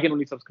 look, I can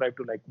only subscribe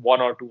to like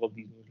 1 or 2 of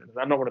these newsletters.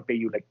 I'm not going to pay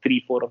you like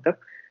 3, 4 of them.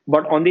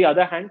 But on the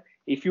other hand,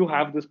 if you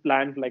have this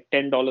plan for like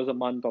 $10 a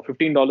month or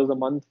 $15 a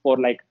month for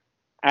like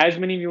as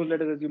many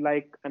newsletters as you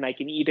like, and I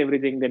can eat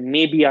everything, then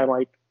maybe I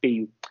might pay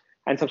you.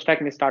 And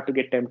Substack may start to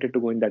get tempted to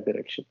go in that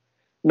direction.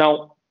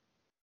 Now,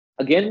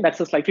 again, that's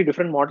a slightly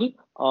different model.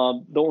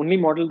 The only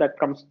model that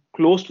comes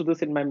close to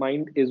this in my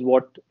mind is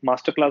what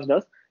Masterclass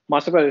does.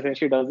 Masterclass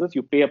essentially does this.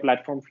 You pay a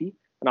platform fee.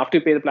 And after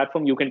you pay the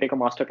platform, you can take a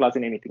masterclass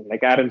in anything.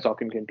 Like Aaron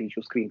Sorkin can teach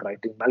you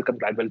screenwriting. Malcolm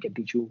Gladwell can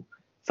teach you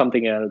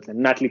something else. And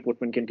Natalie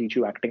Portman can teach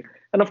you acting.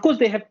 And of course,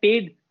 they have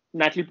paid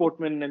Natalie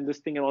Portman and this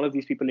thing and all of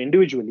these people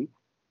individually.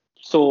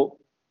 So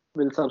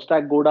will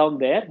Substack go down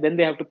there? Then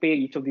they have to pay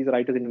each of these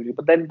writers individually.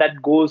 But then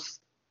that goes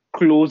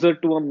closer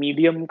to a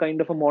medium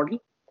kind of a model.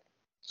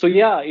 So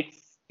yeah,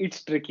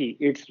 it's tricky.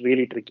 It's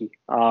really tricky.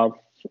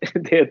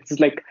 It's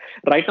like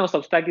right now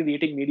Substack is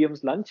eating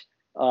Medium's lunch.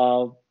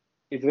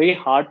 It's very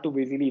hard to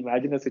basically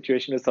imagine a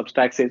situation where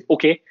Substack says,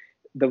 okay,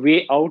 the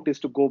way out is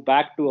to go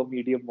back to a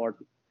Medium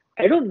model.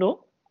 I don't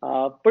know,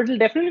 but it'll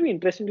definitely be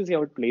interesting to see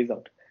how it plays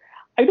out.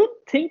 I don't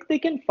think they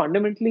can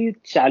fundamentally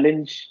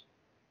challenge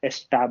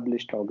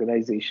established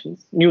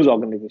organizations, news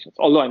organizations,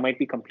 although I might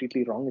be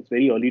completely wrong. It's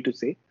very early to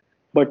say,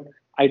 but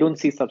I don't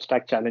see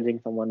Substack challenging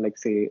someone like,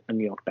 say, a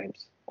New York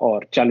Times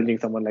or challenging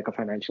someone like a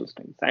Financial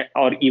Times,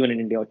 or even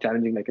in India, or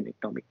challenging like an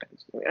Economic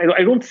Times.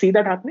 I don't see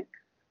that happening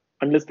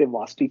unless they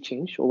vastly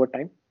change over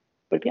time.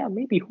 But yeah,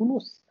 maybe, who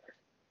knows?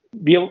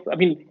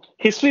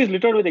 History is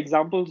littered with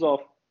examples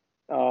of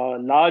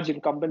large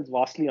incumbents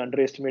vastly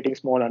underestimating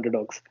small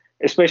underdogs,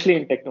 especially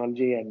in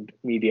technology and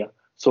media.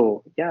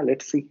 So yeah,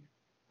 let's see.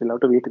 We'll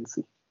have to wait and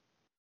see.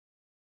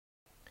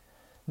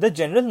 The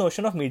general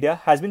notion of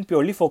media has been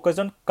purely focused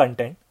on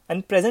content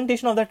and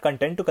presentation of that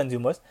content to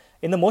consumers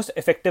in the most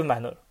effective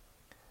manner.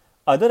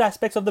 Other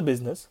aspects of the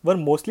business were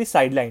mostly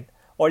sidelined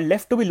or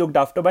left to be looked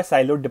after by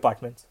siloed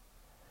departments.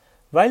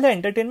 While the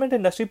entertainment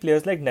industry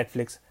players like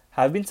Netflix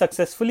have been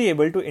successfully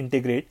able to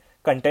integrate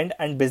content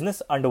and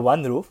business under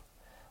one roof,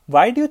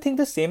 why do you think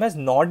the same has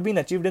not been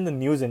achieved in the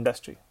news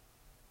industry?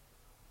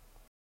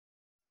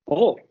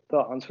 Oh, the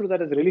answer to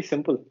that is really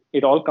simple.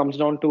 It all comes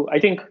down to, I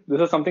think this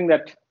is something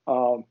that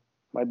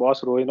my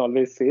boss Rohin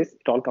always says,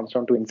 it all comes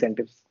down to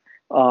incentives.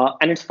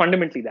 And it's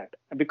fundamentally that.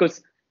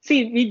 Because,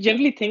 see, we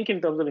generally think in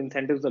terms of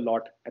incentives a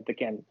lot at the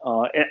Can.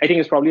 I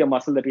think it's probably a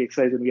muscle that we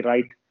exercise when we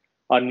write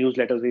our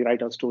newsletters, we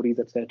write our stories,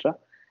 etc.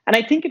 And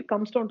I think it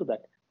comes down to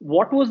that.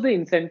 What was the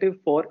incentive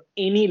for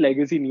any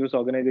legacy news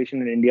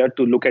organization in India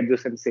to look at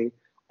this and say,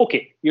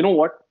 okay, you know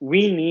what?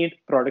 We need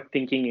product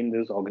thinking in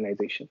this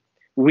organization.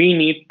 We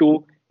need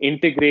to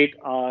integrate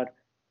our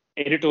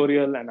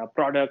editorial and our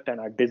product and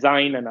our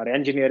design and our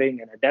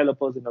engineering and our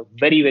developers in a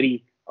very,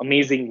 very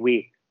amazing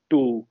way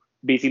to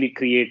basically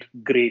create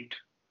great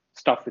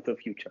stuff with the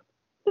future.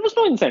 There was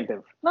no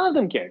incentive. None of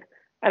them cared.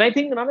 And I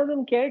think none of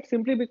them cared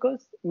simply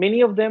because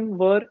many of them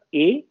were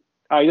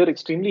either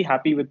extremely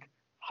happy with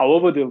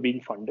however they were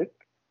being funded,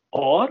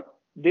 or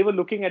they were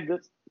looking at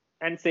this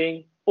and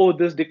saying, oh,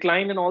 this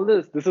decline and all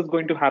this is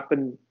going to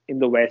happen in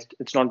the West.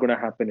 It's not going to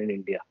happen in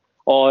India.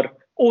 Or,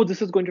 oh,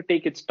 this is going to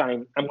take its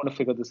time. I'm going to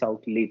figure this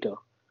out later.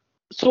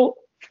 So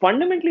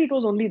fundamentally, it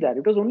was only that.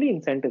 It was only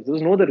incentives. There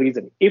was no other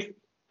reason. If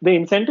the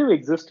incentive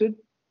existed,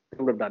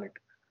 they would have done it.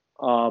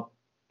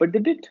 But they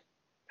did.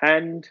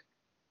 And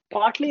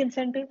partly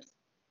incentives,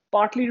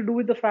 partly to do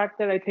with the fact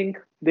that I think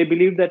they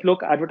believed that,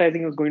 look,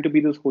 advertising is going to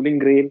be this holy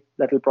grail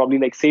that will probably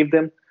like save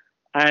them.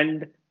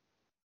 And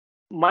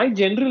my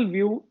general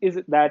view is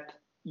that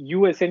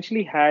you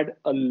essentially had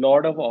a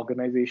lot of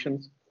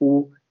organizations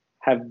who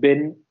have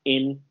been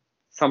in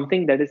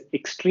something that is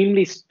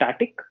extremely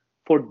static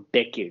for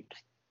decades.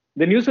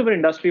 The newspaper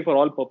industry, for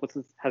all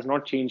purposes, has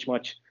not changed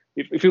much.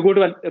 If you go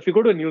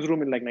to a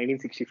newsroom in like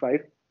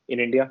 1965 in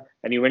India,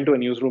 and you went to a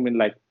newsroom in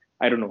like,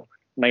 I don't know,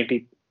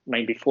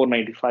 94,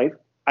 95,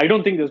 I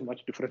don't think there's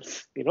much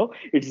difference.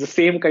 It's the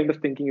same kind of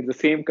thinking, it's the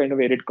same kind of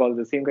edit calls,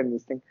 the same kind of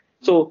this thing.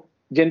 So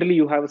generally,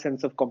 you have a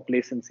sense of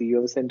complacency, you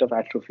have a sense of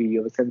atrophy, you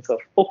have a sense of,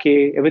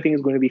 okay, everything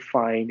is going to be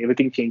fine,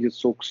 everything changes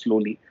so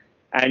slowly.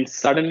 And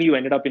suddenly you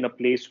ended up in a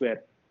place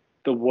where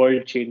the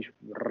world changed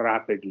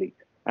rapidly.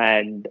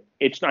 And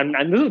this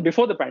is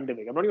before the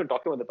pandemic. I'm not even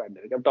talking about the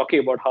pandemic. I'm talking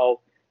about how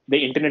the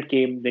internet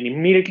came. Then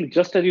immediately,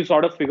 just as you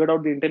sort of figured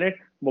out the internet,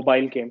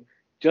 mobile came.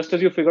 Just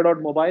as you figured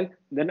out mobile,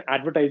 then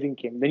advertising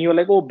came. Then you're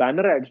like, oh,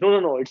 banner ads.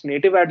 No, it's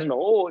native ads now.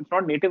 Oh, it's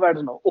not native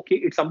ads now. Okay,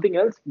 it's something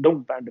else.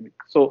 Don't pandemic.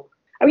 So,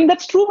 I mean,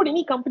 that's true about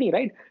any company,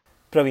 right?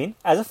 Praveen,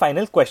 as a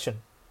final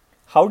question,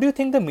 how do you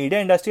think the media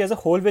industry as a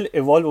whole will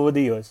evolve over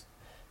the years?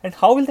 And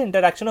how will the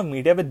interaction of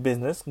media with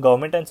business,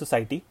 government, and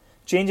society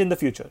change in the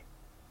future?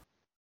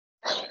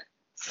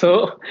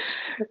 So,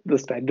 the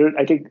standard,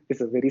 I think,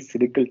 is a very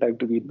cynical time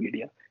to be in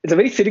media. It's a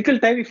very cynical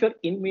time if you're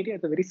in media.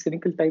 It's a very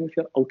cynical time if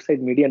you're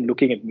outside media and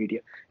looking at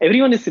media.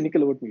 Everyone is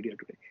cynical about media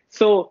today.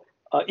 So,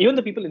 even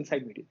the people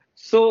inside media.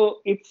 So,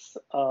 it's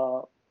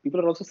people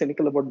are also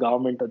cynical about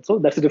government. And so,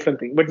 that's a different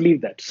thing. But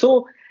leave that.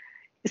 So,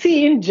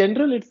 see, in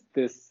general, it's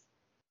this.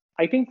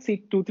 I think,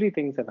 see, 2-3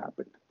 things have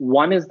happened.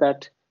 One is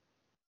that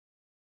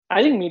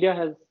I think media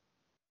has,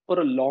 for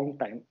a long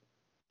time,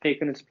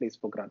 taken its place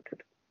for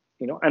granted.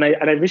 And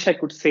I wish I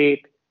could say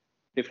it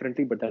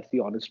differently, but that's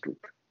the honest truth.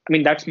 I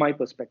mean, that's my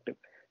perspective.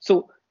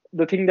 So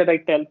the thing that I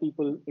tell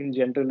people in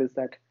general is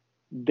that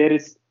there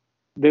is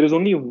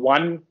only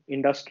one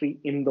industry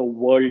in the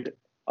world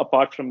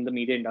apart from the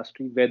media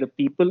industry where the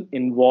people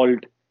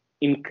involved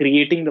in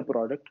creating the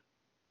product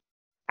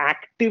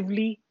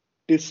actively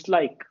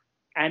dislike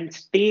and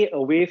stay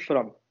away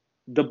from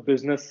the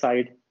business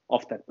side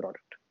of that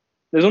product.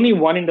 There's only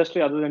one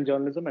industry other than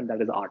journalism, and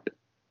that is art.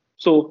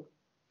 So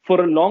for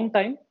a long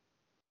time,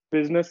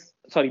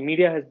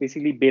 media has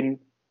basically been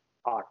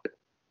art.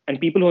 And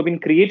people who have been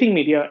creating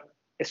media,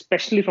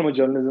 especially from a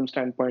journalism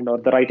standpoint or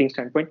the writing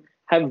standpoint,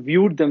 have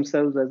viewed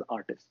themselves as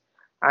artists.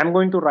 I'm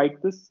going to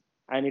write this,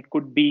 and it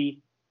could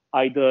be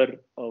either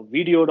a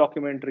video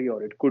documentary,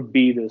 or it could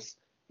be this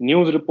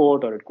news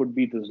report, or it could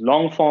be this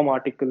long form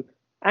article.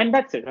 And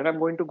that's it. And I'm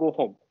going to go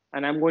home,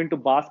 and I'm going to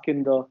bask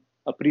in the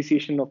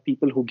appreciation of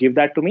people who give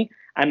that to me.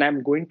 And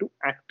I'm going to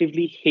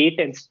actively hate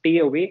and stay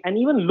away and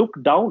even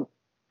look down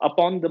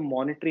upon the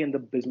monetary and the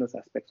business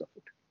aspects of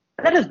it.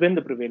 That has been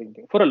the prevailing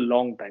thing for a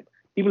long time.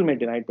 People may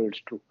deny it, but it's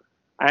true.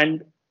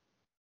 And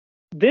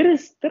there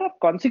are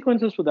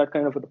consequences to that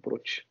kind of an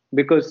approach,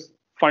 because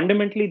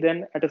fundamentally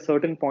then at a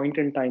certain point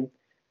in time,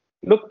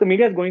 look, the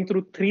media is going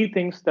through 3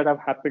 things that have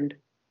happened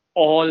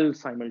all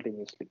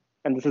simultaneously.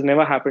 And this has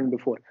never happened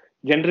before.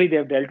 Generally, they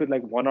have dealt with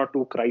like 1 or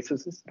 2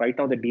 crises. Right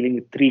now, they're dealing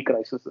with 3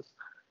 crises.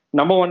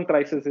 Number 1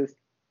 crisis is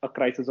a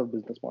crisis of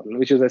business model,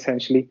 which is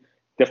essentially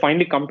they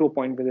finally come to a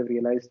point where they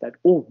realize that,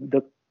 oh,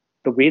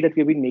 the way that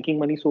we've been making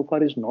money so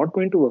far is not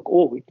going to work.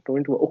 Oh, it's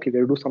going to work. Okay,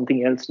 we'll do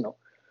something else now.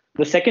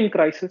 The second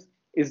crisis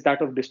is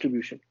that of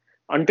distribution.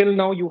 Until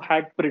now, you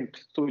had print.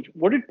 So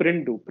what did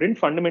print do? Print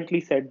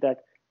fundamentally said that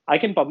I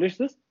can publish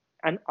this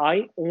and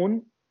I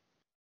own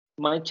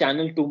my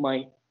channel to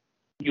my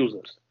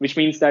users, which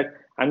means that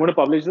I'm going to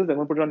publish this, I'm going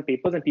to put it on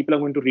papers, and people are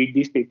going to read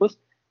these papers.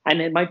 And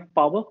then my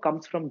power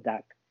comes from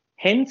that.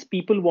 Hence,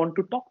 people want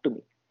to talk to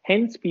me.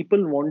 Hence,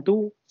 people want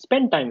to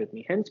spend time with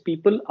me. Hence,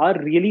 people are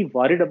really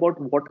worried about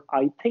what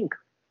I think.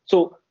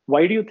 So,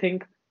 why do you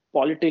think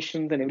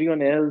politicians and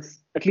everyone else,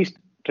 at least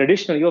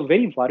traditionally, you're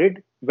very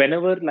worried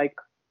whenever like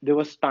there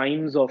was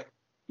times of,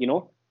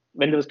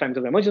 when there was times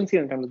of emergency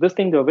and times of this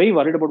thing, they were very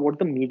worried about what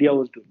the media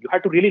was doing. You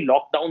had to really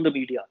lock down the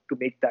media to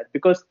make that,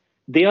 because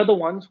they are the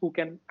ones who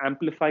can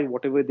amplify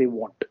whatever they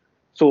want.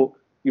 So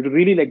you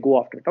really like go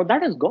after it. Now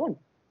that is gone.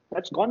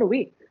 That's gone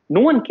away.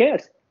 No one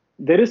cares.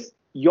 There is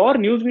your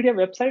news media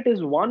website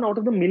is one out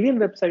of the million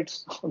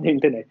websites on the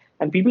internet,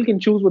 and people can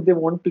choose what they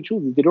want to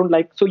choose. If they don't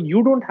like, so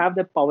you don't have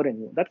that power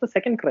anymore. That's the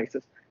second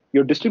crisis.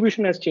 Your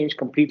distribution has changed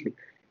completely.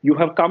 You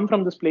have come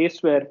from this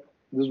place where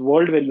this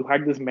world where you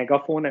had this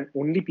megaphone and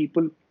only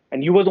people,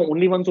 and you were the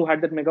only ones who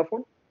had that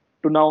megaphone,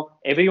 to now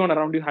everyone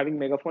around you having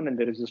megaphone, and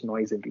there is just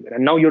noise everywhere.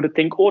 And now you have to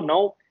think, oh,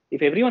 now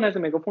if everyone has a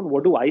megaphone,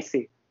 what do I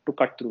say to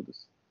cut through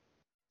this?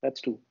 That's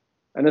two.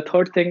 And the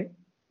third thing,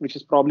 which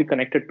is probably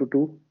connected to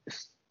two,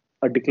 is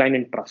a decline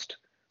in trust.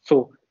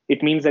 So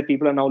it means that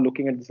people are now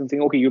looking at this and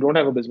saying, okay, you don't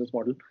have a business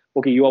model.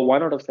 Okay, you are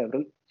one out of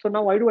several. So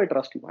now why do I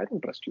trust you? I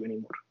don't trust you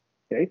anymore.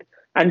 Right?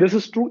 And this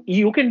is true.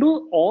 You can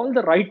do all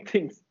the right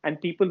things,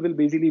 and people will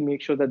basically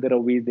make sure that there are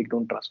ways they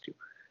don't trust you.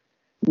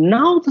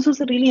 Now, this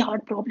is a really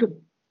hard problem.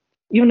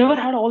 You've never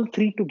had all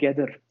three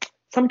together.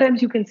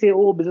 Sometimes you can say,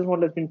 oh, business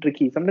model has been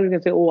tricky. Sometimes you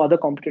can say, oh, other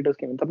competitors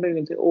came in. Sometimes you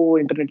can say, oh,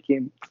 internet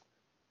came.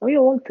 Now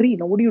you're all three.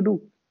 Now what do you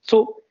do?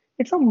 So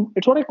it's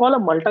what I call a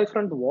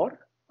multi-front war.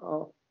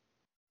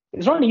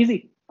 It's not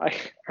easy.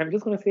 I'm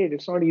just going to say it.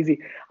 It's not easy.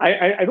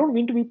 I don't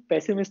mean to be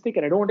pessimistic,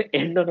 and I don't want to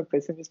end on a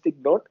pessimistic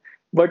note,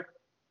 but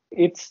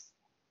it's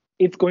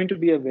going to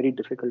be a very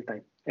difficult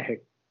time ahead.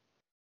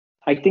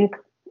 I think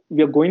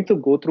we are going to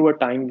go through a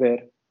time where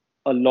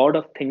a lot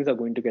of things are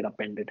going to get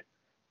upended.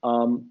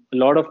 A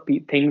lot of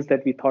things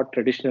that we thought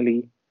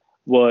traditionally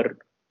were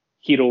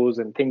heroes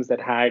and things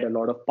that had a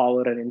lot of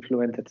power and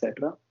influence,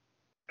 etc.,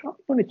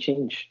 probably going to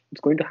change.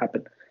 It's going to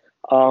happen.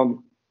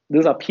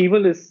 This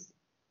upheaval is,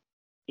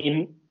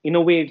 in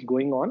a way, it's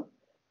going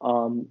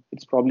on.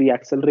 It's probably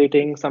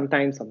accelerating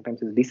sometimes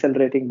it's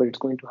decelerating, but it's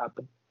going to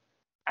happen.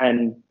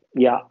 And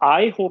yeah,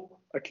 I hope,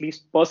 at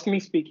least personally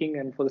speaking,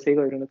 and for the sake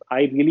of everyone,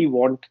 I really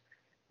want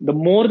the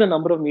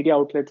number of media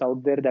outlets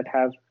out there that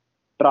have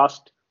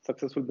trust,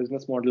 successful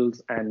business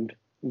models, and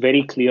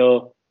very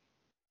clear,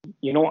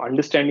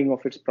 understanding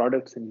of its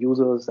products and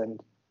users, and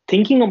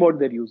thinking about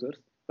their users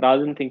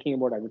rather than thinking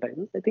about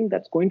advertisements. I think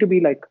that's going to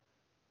be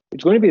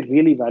it's going to be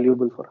really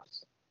valuable for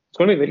us. It's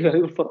going to be very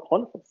valuable for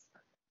all of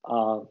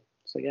us.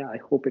 So yeah, I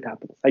hope it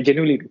happens. I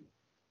genuinely do.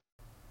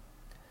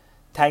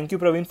 Thank you,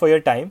 Praveen, for your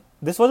time.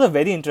 This was a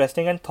very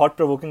interesting and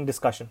thought-provoking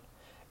discussion.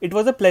 It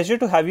was a pleasure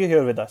to have you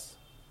here with us.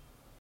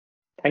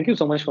 Thank you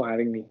so much for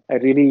having me. I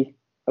really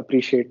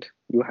appreciate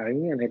you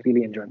having me, and I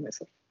really enjoyed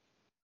myself.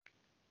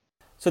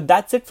 So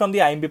that's it from the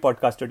IIMB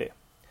podcast today.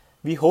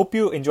 We hope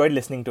you enjoyed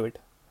listening to it.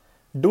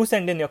 Do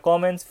send in your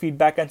comments,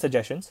 feedback, and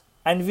suggestions,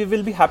 and we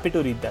will be happy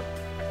to read them.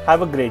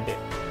 Have a great day.